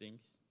those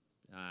meetings.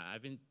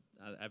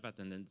 I've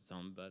attended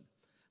some, but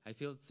I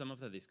feel some of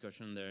the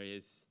discussion there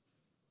is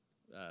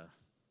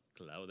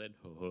clouded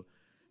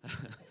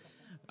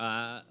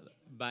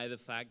by the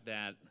fact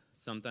that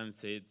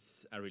sometimes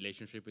it's a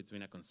relationship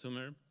between a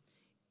consumer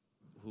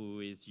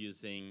who is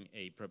using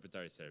a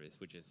proprietary service,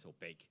 which is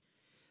opaque.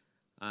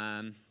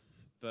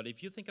 But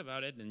if you think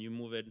about it and you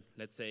move it,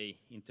 let's say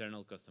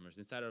internal customers,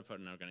 inside of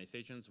an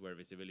organizations where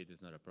visibility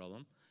is not a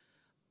problem,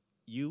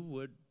 you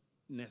would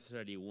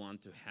necessarily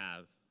want to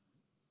have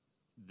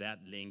that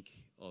link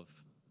of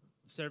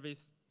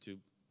service to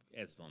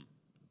SBOM,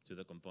 to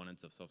the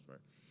components of software.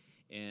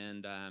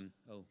 And,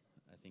 oh,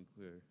 I think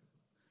we're,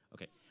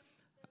 okay.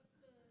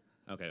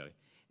 Okay.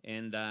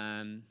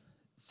 And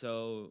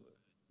so,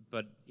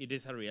 but it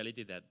is a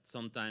reality that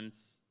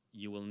sometimes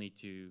you will need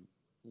to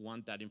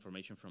want that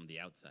information from the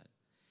outside.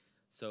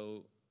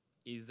 So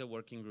is the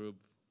working group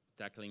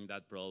tackling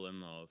that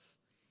problem of,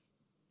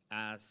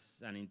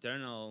 as an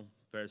internal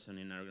person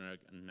in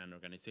an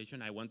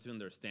organization, I want to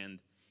understand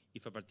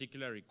if a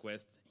particular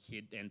request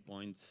hit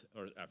endpoints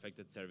or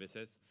affected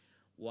services,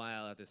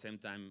 while at the same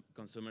time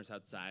consumers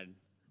outside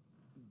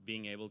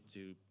being able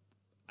to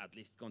at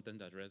least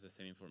content address the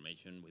same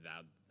information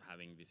without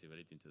having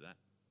visibility into that?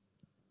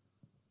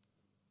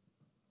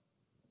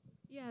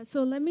 Yeah,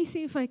 so let me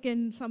see if I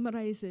can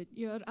summarize it.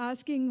 You're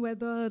asking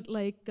whether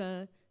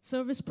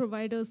service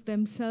providers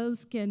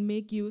themselves can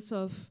make use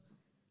of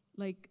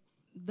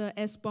the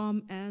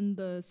SBOM and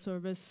the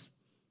service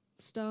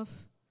stuff,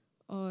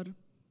 or?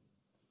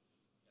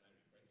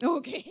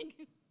 Okay.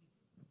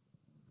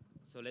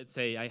 So let's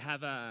say I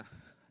have a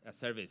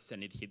service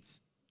and it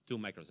hits 2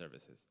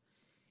 microservices.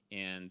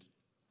 And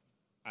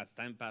as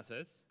time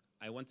passes,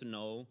 I want to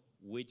know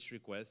which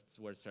requests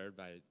were served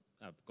by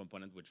a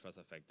component which was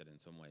affected in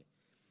some way.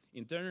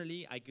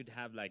 Internally, I could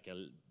have a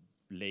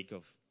lake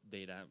of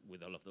data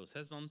with all of those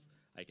SBOMs.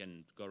 I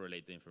can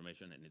correlate the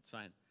information and it's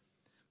fine.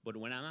 But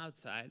when I'm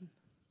outside,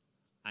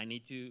 I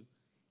need to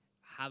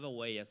have a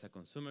way as a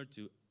consumer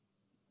to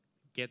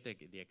get the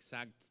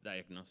exact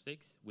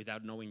diagnostics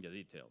without knowing the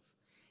details.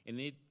 And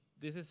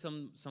this is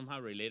somehow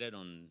related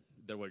on,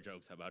 there were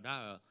jokes about,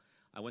 I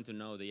want to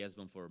know the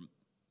SBOM for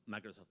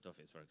Microsoft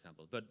Office, for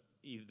example. But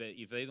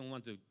if they don't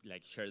want to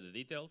share the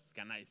details,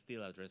 can I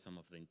still address some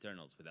of the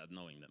internals without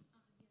knowing them?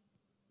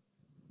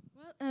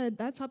 Well,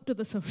 that's up to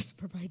the service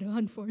provider,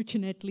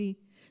 unfortunately.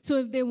 So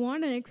if they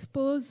want to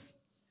expose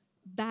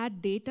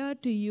that data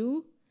to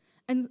you,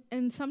 and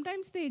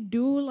sometimes they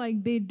do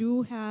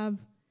have,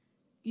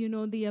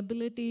 the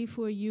ability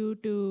for you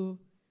to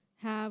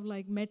have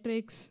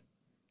metrics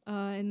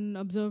and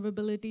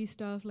observability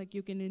stuff,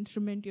 you can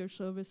instrument your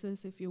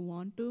services if you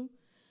want to.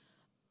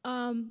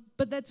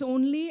 But that's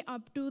only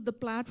up to the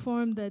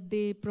platform that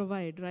they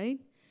provide, right?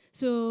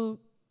 So,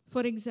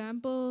 for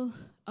example,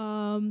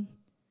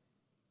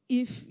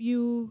 if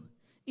you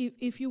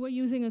were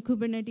using a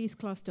Kubernetes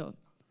cluster,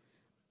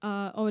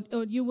 or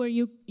you were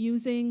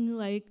using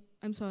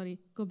I'm sorry,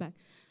 go back.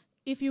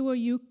 If you were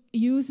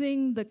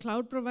using the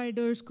cloud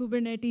provider's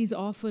Kubernetes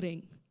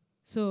offering,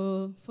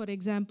 so for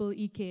example,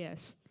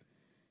 EKS,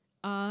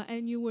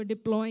 and you were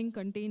deploying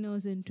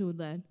containers into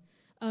that,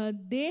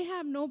 they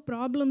have no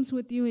problems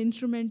with you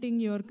instrumenting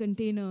your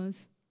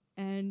containers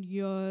and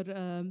your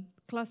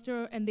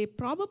cluster, and they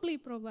probably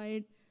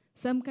provide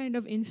some kind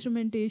of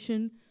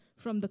instrumentation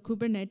from the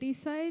Kubernetes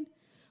side,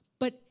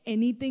 but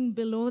anything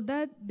below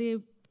that, they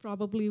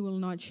probably will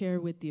not share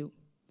with you.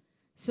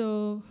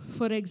 So,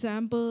 for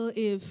example,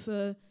 if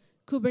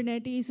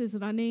Kubernetes is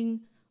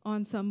running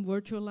on some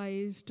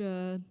virtualized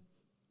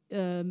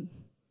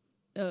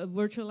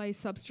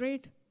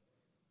substrate,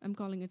 I'm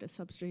calling it a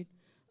substrate.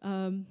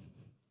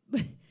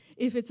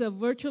 If it's a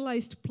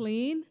virtualized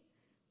plane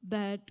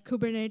that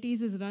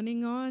Kubernetes is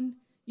running on,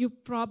 you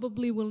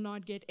probably will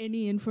not get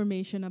any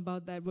information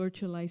about that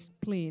virtualized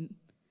plane.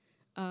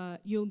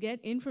 You'll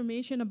get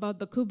information about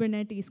the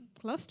Kubernetes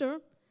cluster,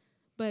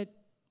 but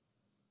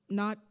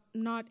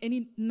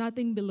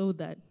nothing below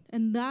that.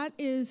 And that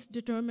is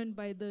determined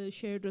by the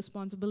shared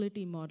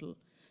responsibility model.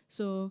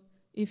 So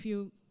if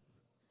you,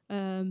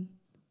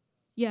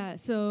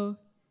 so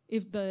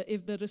if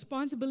the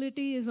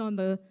responsibility is on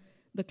the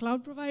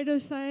cloud provider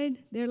side,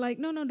 they're like,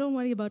 no, don't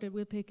worry about it,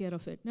 we'll take care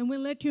of it. And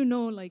we'll let you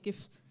know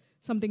if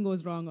something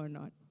goes wrong or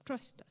not.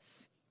 Trust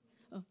us.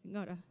 Oh,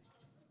 gotta.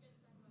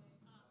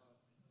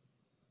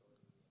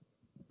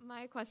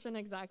 My question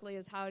exactly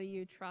is, how do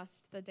you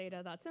trust the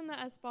data that's in the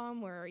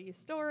SBOM? Where are you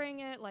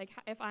storing it? Like,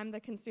 if I'm the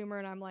consumer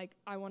and I'm like,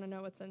 I want to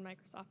know what's in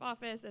Microsoft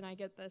Office, and I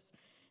get this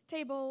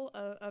table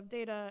of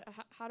data,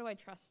 how do I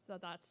trust that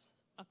that's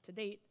up to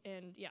date?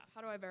 And yeah, how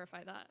do I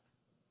verify that?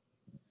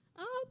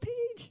 Oh,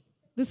 Paige,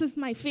 this is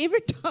my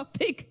favorite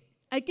topic.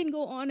 I can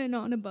go on and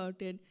on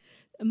about it.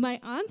 My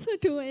answer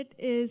to it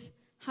is,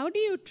 how do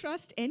you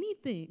trust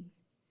anything?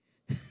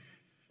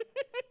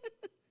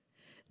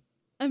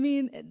 I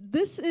mean,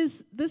 this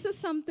is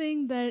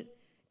something that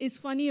is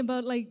funny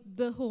about like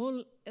the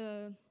whole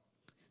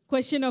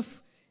question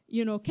of,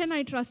 you know, can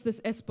I trust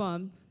this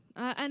SBOM?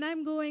 And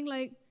I'm going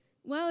like,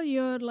 well,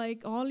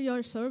 all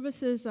your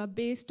services are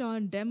based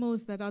on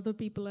demos that other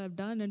people have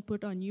done and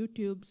put on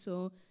YouTube,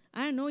 so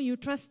I know you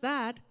trust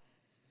that.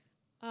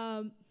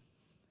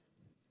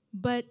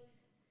 But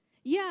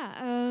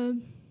yeah.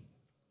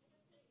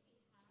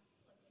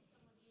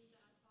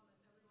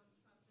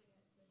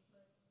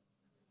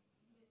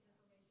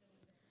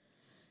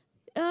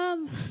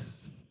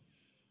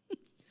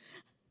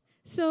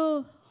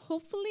 So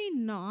hopefully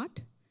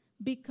not,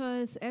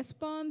 because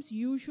SBOMs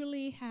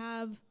usually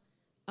have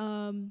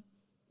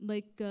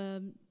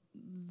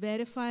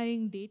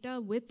verifying data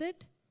with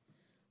it.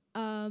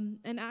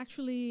 And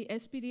actually,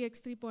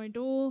 SPDX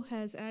 3.0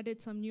 has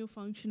added some new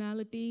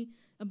functionality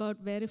about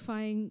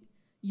verifying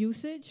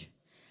usage.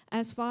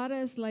 As far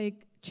as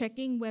like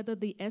checking whether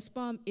the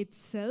SBOM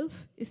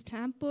itself is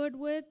tampered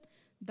with,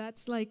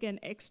 that's like an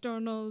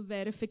external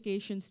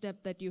verification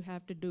step that you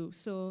have to do.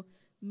 So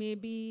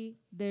maybe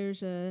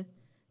there's a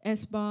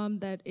SBOM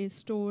that is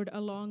stored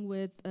along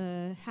with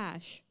a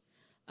hash.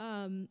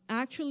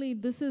 Actually,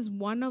 this is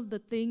one of the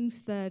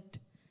things that,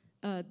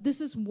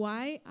 this is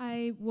why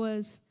I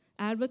was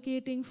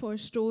advocating for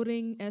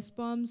storing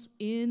SBOMs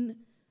in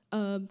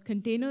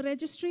container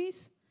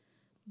registries,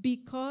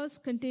 because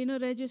container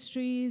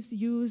registries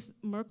use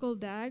Merkle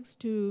DAGs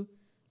to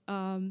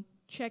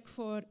check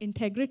for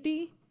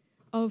integrity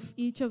of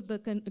each of the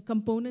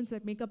components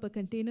that make up a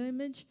container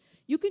image.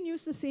 You can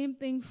use the same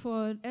thing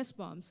for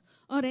SBOMs,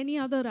 or any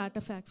other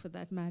artifact for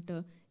that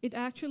matter. It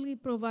actually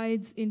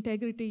provides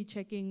integrity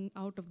checking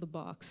out of the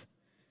box.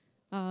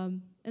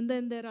 And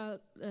then there are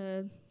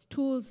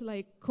tools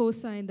like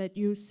Cosign that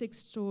use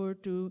SigStore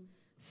to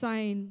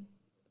sign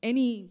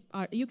any,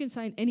 you can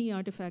sign any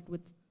artifact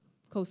with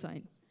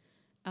Cosign,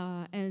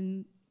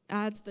 and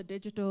adds the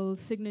digital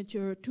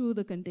signature to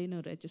the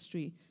container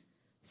registry.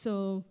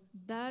 So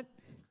that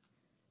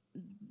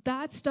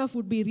stuff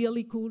would be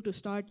really cool to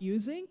start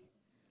using.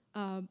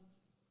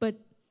 But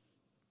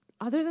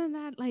other than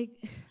that, like,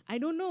 I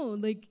don't know,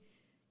 like,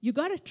 you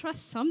gotta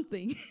trust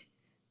something.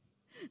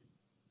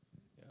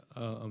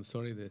 I'm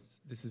sorry,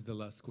 this is the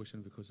last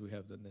question because we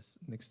have the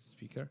next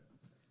speaker.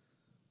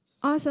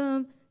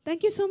 Awesome.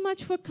 Thank you so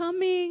much for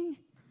coming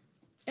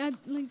at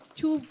like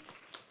 2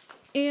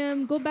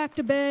 a.m. Go back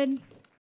to bed.